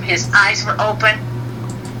hold him, his eyes were open.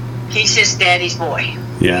 He's just Daddy's boy.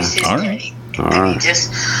 Yeah. He's his All right. daddy. All And right. he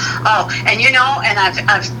just, and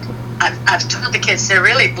I've told the kids they're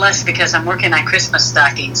really blessed because I'm working on Christmas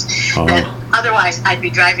stockings. Oh. That otherwise, I'd be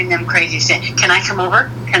driving them crazy saying, "Can I come over?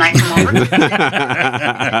 Can I come over?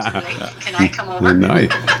 Can I come over?" Nice.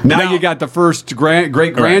 Now you got the first great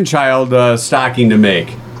grandchild stocking to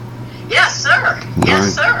make. Yes, sir. sir.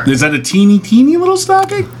 Yes, sir. Is that a teeny little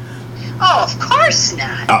stocking? Oh, of course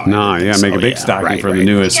not. Oh, No, yeah, make a big stocking for the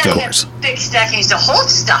newest. You gotta have big stockings to hold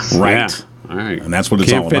stuff. Right. Yeah. All right. And that's what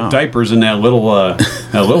it's Can't all fit about. diapers in that little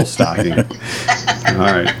stocking. All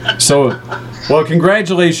right. So, well,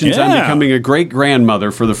 congratulations on Yeah. becoming a great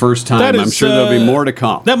grandmother for the first time. That I'm is, sure there'll be more to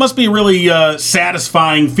come. That must be a really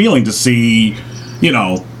satisfying feeling to see,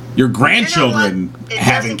 your grandchildren It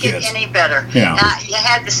having doesn't kids. get any better. Yeah. You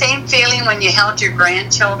had the same feeling when you held your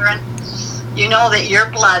grandchildren. You know that your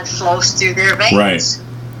blood flows through their veins. Right.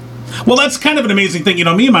 Well, that's kind of an amazing thing.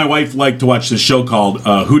 Me and my wife like to watch this show called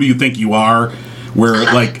Who Do You Think You Are? Where,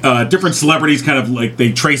 different celebrities kind of,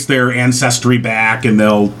 they trace their ancestry back and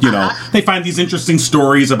they'll, they find these interesting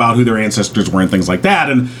stories about who their ancestors were and things like that.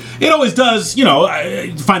 And it always does,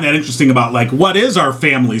 I find that interesting about, what is our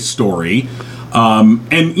family story?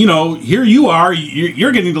 And, here you are,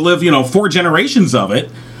 you're getting to live, 4 generations of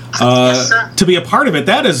it. Yes, sir. To be a part of it,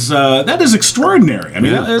 that is extraordinary. I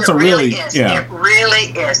mean, it's It a really is. It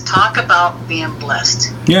really is. Talk about being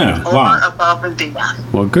blessed. Yeah, Over, wow. above, and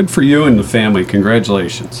beyond. Well, good for you and the family.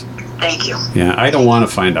 Congratulations. Thank you. Yeah, I don't want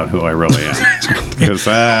to find out who I really am. Because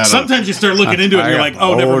Sometimes you start looking into it and you're like,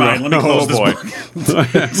 oh, never mind, let me close this book.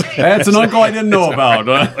 That's an uncle I didn't know about.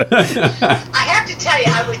 I have to tell you,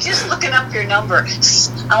 I was just looking up your number.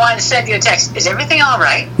 I wanted to send you a text. Is everything all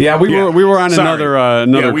right? Yeah, we were on Sorry.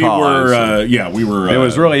 another we call. were, we were. It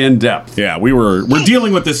was really in depth. Yeah, we're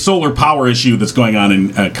dealing with this solar power issue that's going on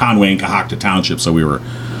in Conway and Cohoctah Township, so we were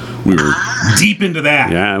deep into that.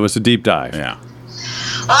 Yeah, it was a deep dive. Yeah.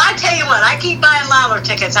 Well, I tell you what, I keep buying lotto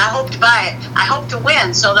tickets. I hope to buy it. I hope to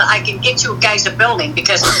win so that I can get you guys a building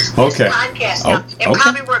because this podcast, it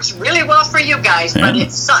probably works really well for you guys, but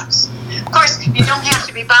it sucks. Of course, you don't have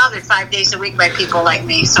to be bothered 5 days a week by people like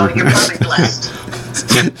me, so you're probably blessed.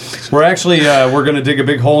 We're actually we're going to dig a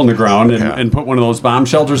big hole in the ground and put one of those bomb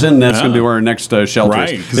shelters in. That's going to be where our next shelter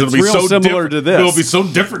Right, is. because It's real similar to this. It'll be so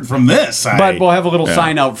different from this. But we'll have a little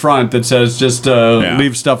sign out front that says just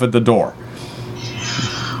leave stuff at the door.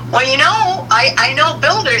 Well, I know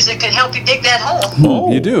builders that can help you dig that hole.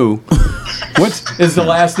 Oh. You do? What is the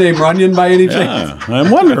last name Runyan by any chance? Yeah,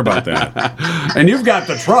 I'm wondering about that. And you've got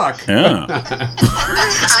the truck. Yeah,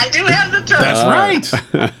 I do have the truck. that's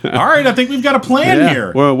right. All right, I think we've got a plan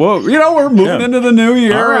here. Well, we're moving into the new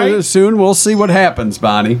year. All right. Soon we'll see what happens,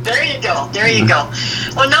 Bonnie. There you go. There you go.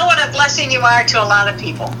 Well, know what a blessing you are to a lot of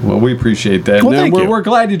people. Well, we appreciate that. Well, And thank you. we're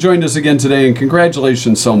glad you joined us again today, and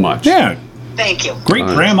congratulations so much. Yeah, Thank you. great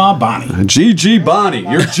Grandma Bonnie. GG Bonnie.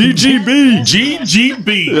 You're GGB.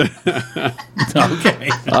 GGB. Okay.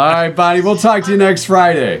 All right, Bonnie. We'll talk to you next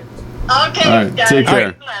Friday. Okay. All right, guys. take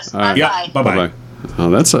care. Bless. All right. Bye-bye. Yeah, bye-bye. Bye-bye. Oh,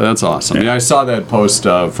 that's awesome. Yeah, I saw that post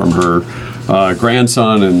from her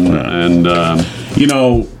grandson and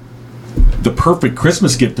the perfect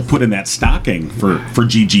Christmas gift to put in that stocking for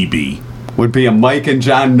GGB. would be a Mike and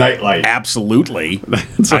John nightlight. Absolutely.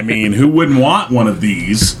 I mean, who wouldn't want one of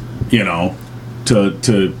these,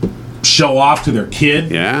 to show off to their kid?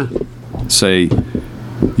 Yeah. Say,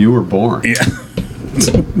 you were born. Yeah.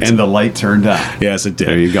 And the light turned on. Yes, it did.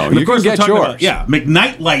 There you go. And You of course, can we're get talking yours. about,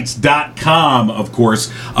 McNightlights.com, of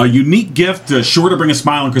course. A unique gift sure to bring a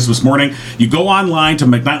smile on Christmas morning. You go online to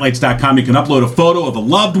McNightlights.com. You can upload a photo of a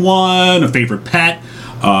loved one, a favorite pet,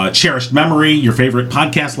 cherished memory, your favorite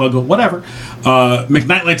podcast logo, whatever.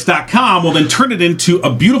 McNightlights.com will then turn it into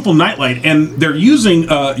a beautiful nightlight, and they're using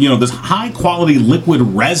this high quality liquid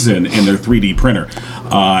resin in their 3D printer,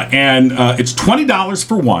 and it's $20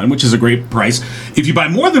 for one, which is a great price. If you buy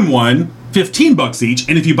more than one, $15 each,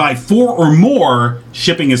 and if you buy 4 or more,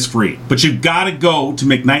 shipping is free. But you've got to go to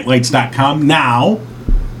McNightlights.com now,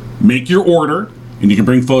 make your order, and you can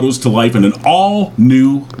bring photos to life in an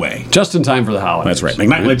all-new way. Just in time for the holidays. That's right,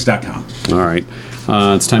 McNightlights.com. All right.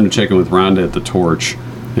 It's time to check in with Rhonda at the Torch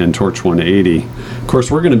and Torch 180. Of course,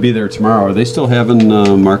 we're going to be there tomorrow. Are they still having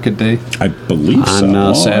Market Day? I believe so.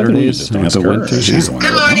 On Saturdays? Just ask The her. winter? She's the one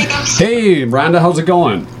Good that would morning. know. Hey, Rhonda, how's it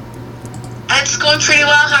going? It's going pretty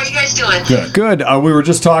well. How are you guys doing? Good. Good. We were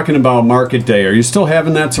just talking about Market Day. Are you still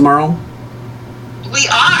having that tomorrow? We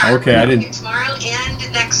are. Okay, I didn't- Tomorrow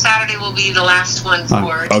and next Saturday will be the last one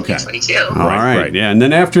for okay. 2022. All right. Yeah. And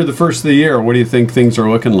then after the first of the year, what do you think things are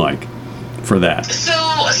looking like for that? So,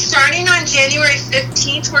 starting on January January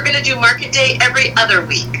 15th, we're going to do Market Day every other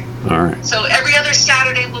week. All right. So every other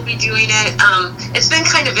Saturday we'll be doing it. It's been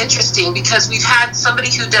kind of interesting because we've had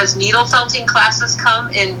somebody who does needle felting classes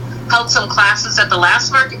come and held some classes at the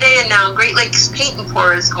last Market Day, and now Great Lakes Paint and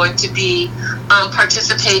Pour is going to be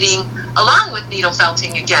participating along with needle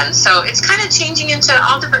felting again. So it's kind of changing into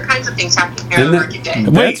all different kinds of things happening here on Market Day.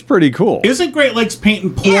 That's pretty cool. Isn't Great Lakes Paint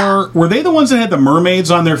and Pour, were they the ones that had the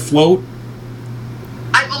mermaids on their float?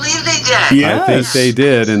 I believe they did. Yes. I think they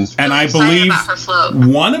did. And I believe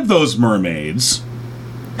one of those mermaids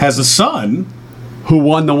has a son who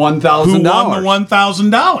won the $1,000. Who won the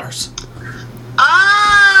 $1,000.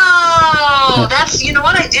 Oh, that's, you know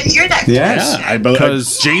what, I did hear that. Yes, I believe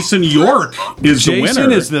because Jason York is the winner.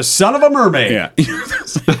 Jason is the son of a mermaid. Yeah.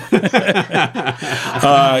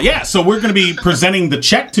 So we're going to be presenting the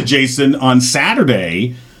check to Jason on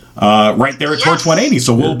Saturday. Right there at Torch 180.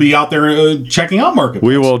 So we'll be out there checking out Marketplace.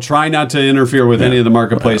 We will try not to interfere with any of the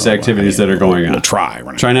Marketplace activities that are going on. We'll try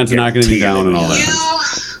not to knock anything down and all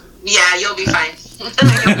that. You'll be fine.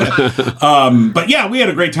 But yeah, we had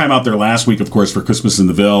a great time out there last week, of course, for Christmas in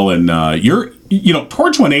the Ville. And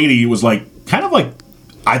Torch 180 was kind of like,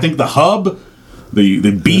 I think, the hub,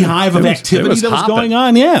 the beehive of activity that was going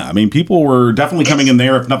on. Yeah, I mean, people were definitely coming in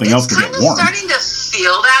there, if nothing else, to get warm. It's starting to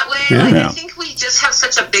feel that way. I think we just have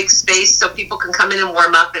such a big space so people can come in and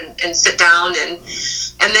warm up and sit down. And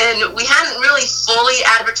then we hadn't really fully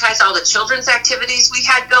advertised all the children's activities we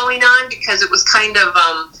had going on because it was kind of,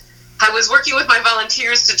 I was working with my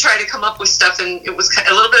volunteers to try to come up with stuff, and it was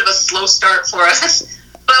a little bit of a slow start for us.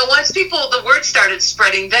 But once the word started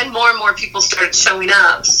spreading, then more and more people started showing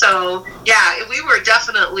up. So, yeah, we were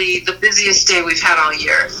definitely the busiest day we've had all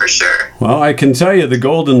year, for sure. Well, I can tell you the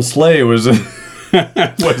Golden Sleigh was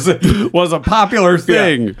was a popular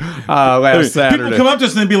thing last Saturday. People come up to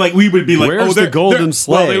us and we would be like, "Where's the Golden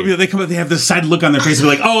Sleigh?" Well, they come up, they have this side look on their face and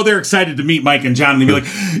be like, "Oh, they're excited to meet Mike and John." And they'd be like,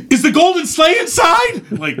 "Is the Golden Sleigh inside?"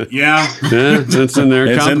 Like, yeah, it's in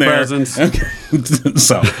there. Count the presents.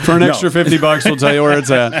 So for an extra $50, we'll tell you where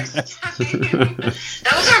it's at.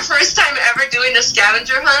 That was our first time ever doing a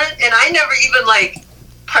scavenger hunt, and I never even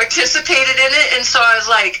participated in it, and so I was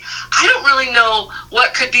like, I don't really know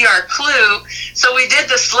what could be our clue. So we did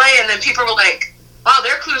the sleigh, and then people were like, wow,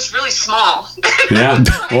 their clue is really small. Yeah,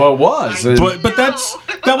 well, it was. But that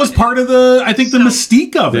was part of the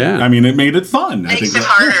mystique of it. Yeah. I mean, it made it fun. Makes it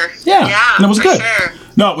harder. Yeah, and it was good. Sure.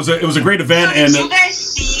 No, it was a great event. So did you guys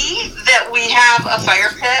see that we have a fire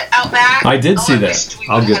pit out back? I did see that.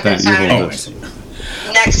 I'll get that.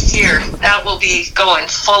 Next year, that will be going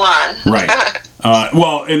full on. Right.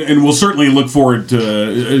 Well, and we'll certainly look forward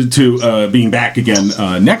to being back again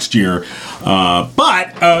next year.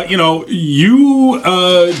 But did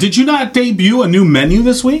you not debut a new menu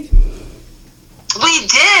this week? We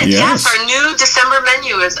did. Yes, our new December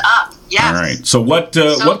menu is up. Yes. All right. So what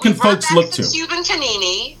can folks look to? Cuban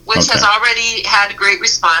panini, which has already had a great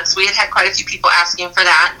response. We had quite a few people asking for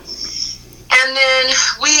that. And then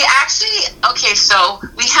we actually, so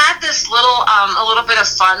we had this a little bit of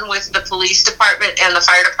fun with the police department and the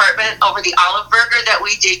fire department over the olive burger that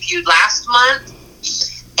we debuted last month.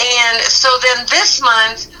 And so then this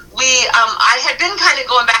month, I had been kind of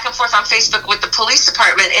going back and forth on Facebook with the police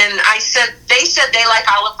department, and they said they like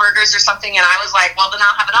olive burgers or something, and I was like, well, then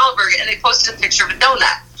I'll have an olive burger. And they posted a picture of a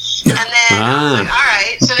donut. And then I was like, all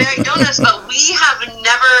right, so they like donuts, but we have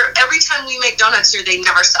never, every time we make donuts here, they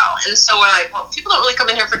never sell. And so we're like, well, people don't really come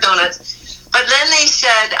in here for donuts. But then they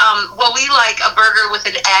said, well, we like a burger with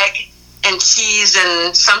an egg and cheese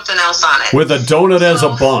and something else on it. With a donut as a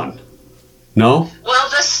bun. No? Well,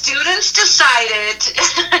 the students decided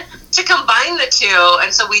to combine the two,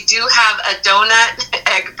 and so we do have a donut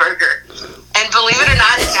egg burger. And believe it or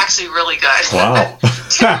not, it's actually really good. Wow.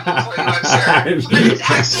 Terrible for you, I'm sure. But it's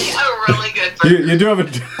actually a really good burger. You do have a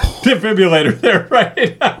defibrillator there, right?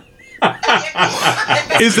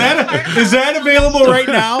 Is that available right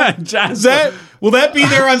now? Will that be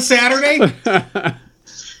there on Saturday?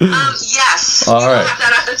 Yes. All right. We'll have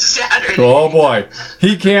that on Saturday. Oh boy,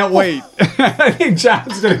 he can't wait. I think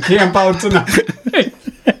John's gonna camp out tonight.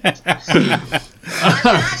 I'm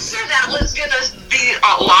not sure that was gonna be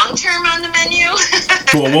long term on the menu.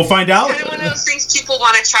 Well, we'll find out. It's one of those things people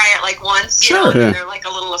want to try it once. Sure. And they're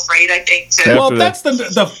a little afraid, I think. Well, that's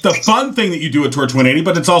the fun thing that you do at Torch 180,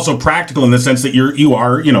 but it's also practical in the sense that you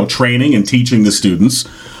are training and teaching the students.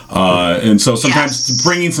 And so sometimes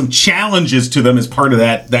bringing some challenges to them is part of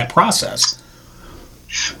that process.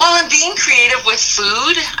 Well, and being creative with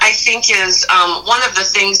food, I think, is one of the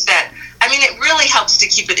things that, mean, it really helps to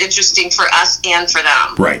keep it interesting for us and for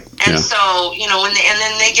them. Right. And so, you know, when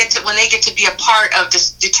they get to be a part of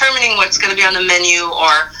just determining what's going to be on the menu,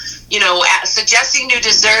 or, you know, suggesting new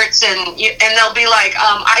desserts, and they'll be like,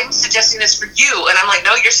 I'm suggesting this for you, and I'm like,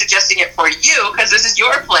 no, you're suggesting it for you because this is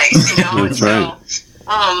your place, you know. That's right.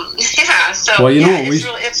 So well, you know,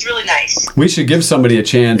 it's really nice. We should give somebody a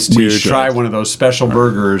chance to try one of those special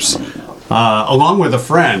burgers, along with a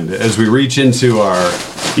friend, as we reach into our,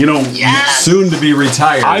 soon to be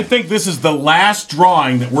retired. I think this is the last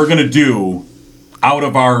drawing that we're going to do out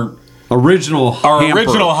of our original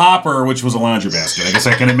hopper, which was a laundry basket. I guess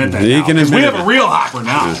I can admit that. You can admit we have a real hopper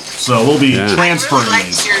now, so we'll be transferring I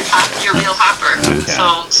really liked your real hopper, so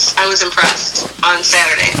I was impressed on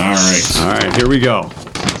Saturday. All right, here we go.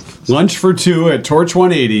 Lunch for two at Torch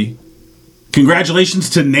 180.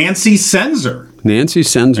 Congratulations to Nancy Senzer. Nancy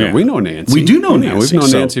Senzer. Yeah. We know Nancy. We do know Nancy. We've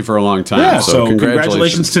known Nancy for a long time. Yeah, so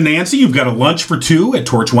congratulations to Nancy. You've got a lunch for two at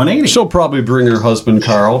Torch 180. She'll probably bring her husband,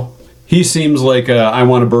 Carl. He seems like I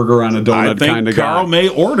want a burger on a donut kind of guy. Carl may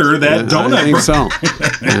order that donut. I think so.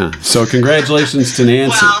 So congratulations to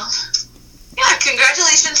Nancy. Well,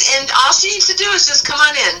 congratulations. And all she needs to do is just come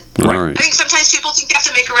on in. All right. I think sometimes people think you have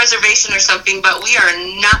to make a reservation or something, but we are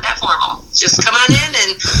not that formal. Just come on in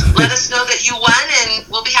and let us know that you won, and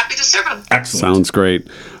we'll be happy to serve them. Excellent. Sounds great.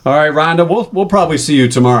 All right, Rhonda, we'll probably see you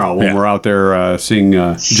tomorrow when we're out there seeing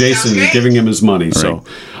Jason and giving him his money. So,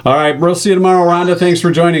 all right, we'll see you tomorrow, Rhonda. Thanks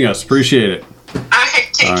for joining us. Appreciate it. All right,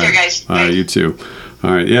 take care, guys. All right, you too.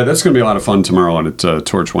 All right, that's going to be a lot of fun tomorrow at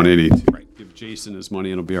Torch 180. Right. Give Jason his money,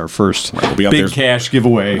 and it'll be our first big cash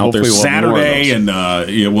giveaway. Hopefully we'll Saturday, and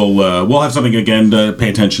we'll have something again to pay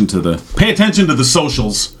attention to the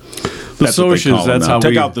socials. That's socials. That's how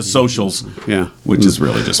take out the socials. Yeah, which is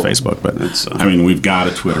really just Facebook. But I mean, we've got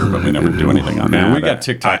a Twitter, but we never do anything on that. We got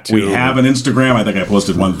TikTok too. We have an Instagram. I think I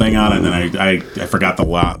posted one thing on it, and then I forgot the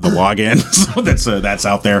login, so that's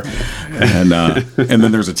out there. And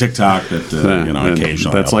then there's a TikTok that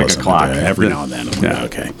occasionally that's like a clock every now and then. Yeah.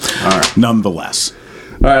 Okay. All right. Nonetheless.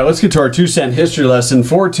 All right, let's get to our 2-cent history lesson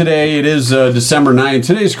for today. It is December 9th.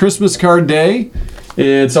 Today's Christmas card day.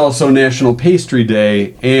 It's also National Pastry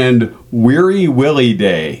Day and Weary Willie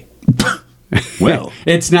Day. Well,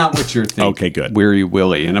 it's not what you're thinking. Okay, good. Weary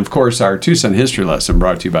Willie. And of course, our 2-cent history lesson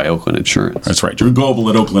brought to you by Oakland Insurance. That's right. Drew Goebel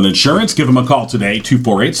at Oakland Insurance. Give him a call today,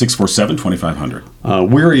 248-647-2500.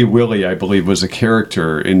 Weary Willie, I believe, was a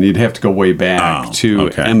character, and you'd have to go way back to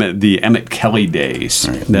the Emmett Kelly days.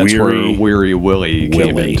 Right. That's where Weary Willie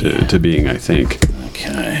came into being, I think.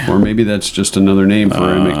 Okay. Or maybe that's just another name for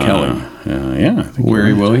Emmett Kelly. I think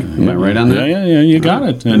Weary Willie. Am I right on that? Yeah, you got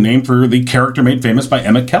it. A name for the character made famous by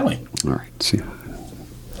Emmett Kelly. All right. See.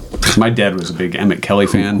 My dad was a big Emmett Kelly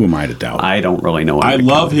fan. Who am I to doubt? I don't really know. I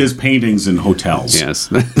love his paintings in hotels. Yes.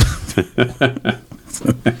 He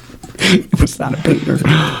was not a painter.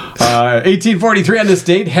 1843 on this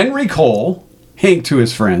date, Henry Cole, Hank to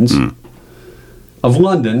his friends, of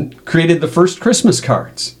London, created the first Christmas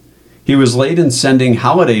cards. He was late in sending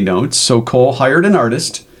holiday notes, so Cole hired an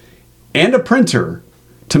artist and a printer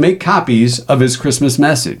to make copies of his Christmas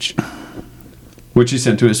message, which he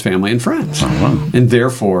sent to his family and friends. Oh, wow. And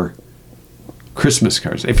therefore, Christmas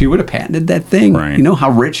cards. If he would have patented that thing, you know how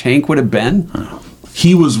rich Hank would have been?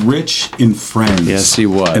 He was rich in friends. Yes, he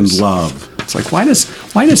was. And love. It's like, why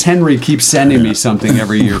does Henry keep sending me something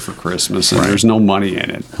every year for Christmas and there's no money in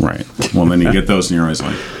it? Right. Well, then you get those and you're always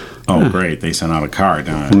like, oh, great, they sent out a card.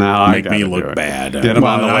 Now make me look bad. Get him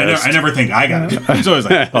on the list. I never think I got it. It's always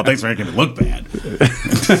like, oh, thanks for making me look bad.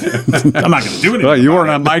 I'm not going to do anything. Well, you weren't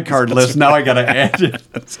on my card list. Now I got to add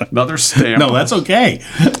another stamp. No, that's okay.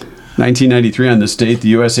 1993 on this date, the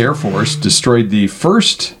U.S. Air Force destroyed the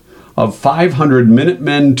first of 500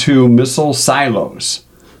 Minutemen II missile silos,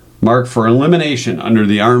 marked for elimination under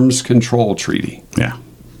the Arms Control Treaty. Yeah.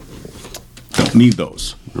 Don't need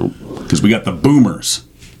those. Because we got the boomers.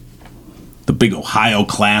 The big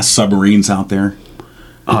Ohio-class submarines out there.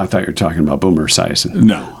 Oh, I thought you were talking about Boomer Esiason.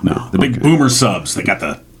 No. The big boomer subs. They got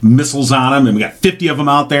the missiles on them, and we got 50 of them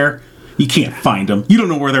out there. You can't find them. You don't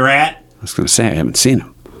know where they're at. I was going to say, I haven't seen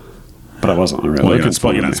them. But I wasn't really looking for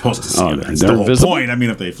them. You're not supposed to see them. That's they're the whole invisible? point. I mean,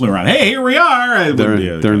 if they flew around, hey, here we are.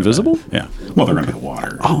 They're invisible? Yeah. Well, they're under the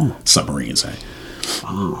water. Oh. Submarines, eh?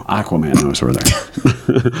 Oh, Aquaman knows where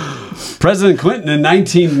they're President Clinton in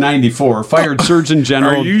 1994 fired Surgeon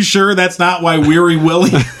General. Are you sure that's not why Weary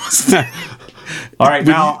Willie was All right,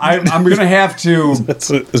 now I'm going to have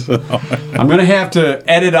to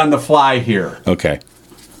edit on the fly here. Okay.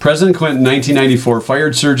 President Clinton, 1994,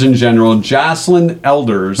 fired Surgeon General Jocelyn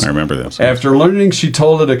Elders. I remember this. After learning she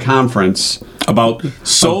told at a conference about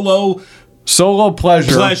solo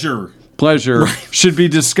pleasure pleasure should be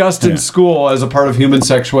discussed in school as a part of human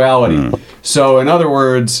sexuality. So, in other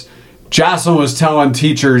words, Jocelyn was telling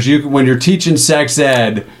teachers, when you're teaching sex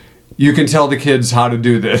ed, you can tell the kids how to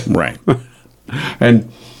do this. Right.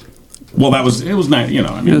 And well, it was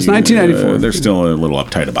 1994. They're still a little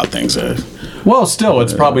uptight about things. Well, still,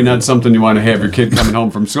 it's probably not something you want to have your kid coming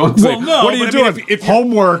home from school and say, well, no, what are you doing? If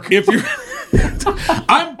homework. If you're...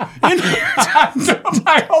 I'm in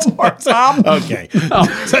my homework, Tom. Okay. No,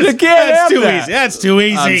 you can't have too that. easy. That's too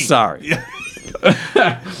easy. I'm sorry.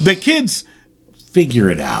 The kids figure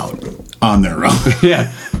it out on their own.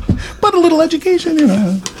 Yeah. But a little education,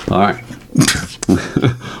 All right.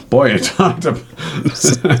 Boy, you talked to...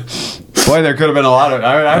 Boy, there could have been a lot of...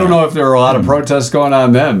 I don't know if there were a lot of protests going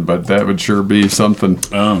on then, but that would sure be something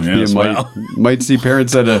might see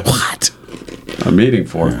parents at a meeting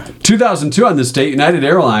for. Yeah. 2002 on this date, United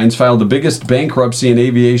Airlines filed the biggest bankruptcy in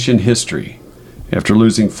aviation history after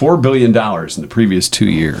losing $4 billion in the previous 2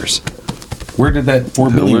 years. Where did that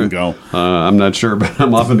 $4 billion go? I'm not sure, but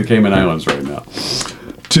I'm off in the Cayman Islands right now.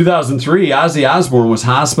 2003, Ozzy Osbourne was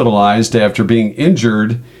hospitalized after being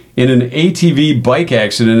injured in an ATV bike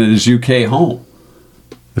accident at his UK home.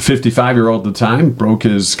 The 55-year-old at the time broke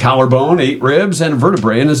his collarbone, 8 ribs, and a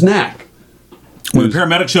vertebrae in his neck. When the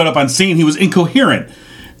paramedics showed up on scene, he was incoherent.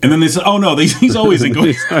 And then they said, oh, no, he's always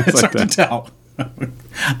incoherent. It's hard to tell.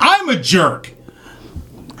 I'm a jerk.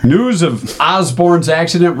 News of Osborne's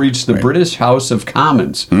accident reached the British House of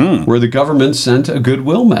Commons, where the government sent a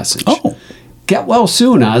goodwill message. Oh. Get well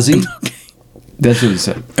soon, Ozzy. That's what he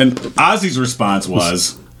said. And Ozzy's response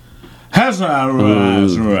was... Okay.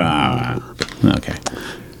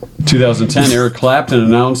 2010, Eric Clapton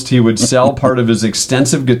announced he would sell part of his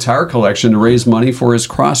extensive guitar collection to raise money for his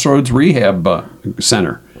Crossroads Rehab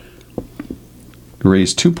Center. He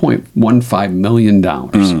raised $2.15 million in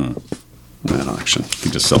that auction. You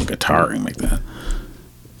could just sell a guitar and make that.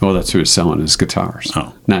 Well, that's who was selling his guitars.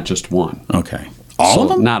 Oh. Not just one. Okay. All of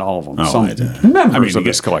them? Not all of them. Oh, Some members of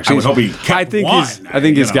his collection. I would hope he kept I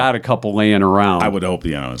think he's got a couple laying around. I would hope,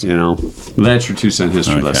 That's your 2 cent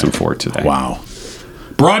history lesson for today. Wow.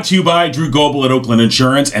 Brought to you by Drew Goebel at Oakland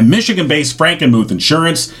Insurance and Michigan-based Frankenmuth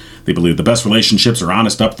Insurance. They believe the best relationships are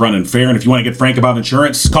honest, upfront, and fair. And if you want to get frank about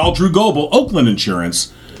insurance, call Drew Goebel, Oakland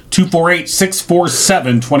Insurance,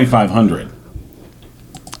 248-647-2500.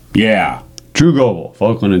 Yeah. Drew Goebel of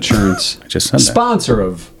Oakland Insurance. I just said that. Sponsor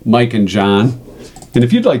of Mike and John. And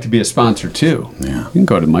if you'd like to be a sponsor too, you can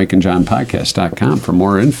go to mikeandjohnpodcast.com for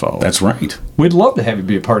more info. That's right. We'd love to have you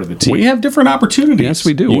be a part of the team. We have different opportunities. Yes,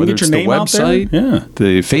 we do. You Whether can get your it's name the out there. website,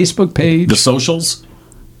 the Facebook page, the socials,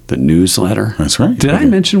 the newsletter. That's right. Did I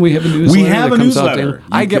mention we have a newsletter? We have a newsletter.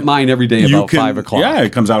 I get mine every day about 5 o'clock. Yeah,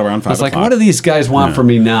 it comes out around 5 o'clock. It's like, what do these guys want from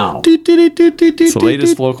me now? It's the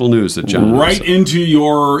latest local news that John right into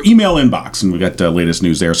your email inbox, and we got the latest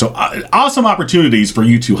news there. So awesome opportunities for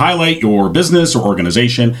you to highlight your business or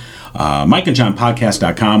organization.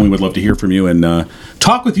 MikeandJohnPodcast.com. We would love to hear from you and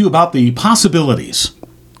talk with you about the possibilities.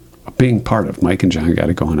 Being part of Mike and John got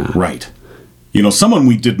it going on. Right. Someone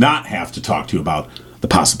we did not have to talk to about the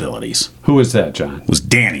possibilities. Who was that, John? Was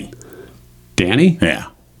Danny. Danny? Yeah.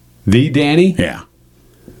 The Danny? Yeah.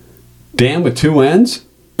 Dan with 2 N's?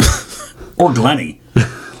 Or Glenny.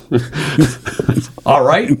 All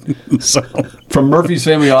right. So from Murphy's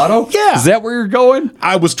Family Auto? Yeah. Is that where you're going?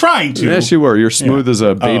 I was trying to. Yes, you were. You're smooth as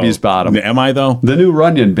a baby's bottom. Am I, though? The new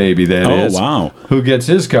Runyan baby, that is. Oh, wow. Who gets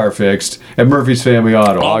his car fixed at Murphy's Family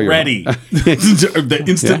Auto. Already. They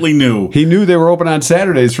instantly knew. He knew they were open on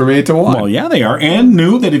Saturdays from 8 to 1. Well, yeah, they are. And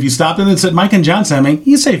knew that if you stopped in and said Mike and John sent me,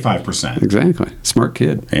 you save 5%. Exactly. Smart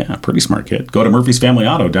kid. Yeah, pretty smart kid. Go to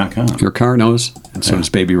murphysfamilyauto.com. Your car knows, and so does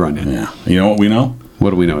Baby Runyan. Yeah. You know what we know? What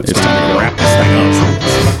do we know? It's time to wrap this thing up.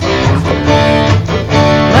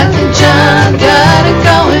 Mike and John got it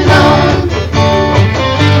going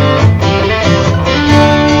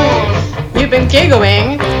on. You've been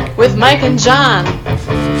giggling with Mike and John.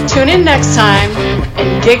 Tune in next time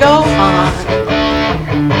and giggle on.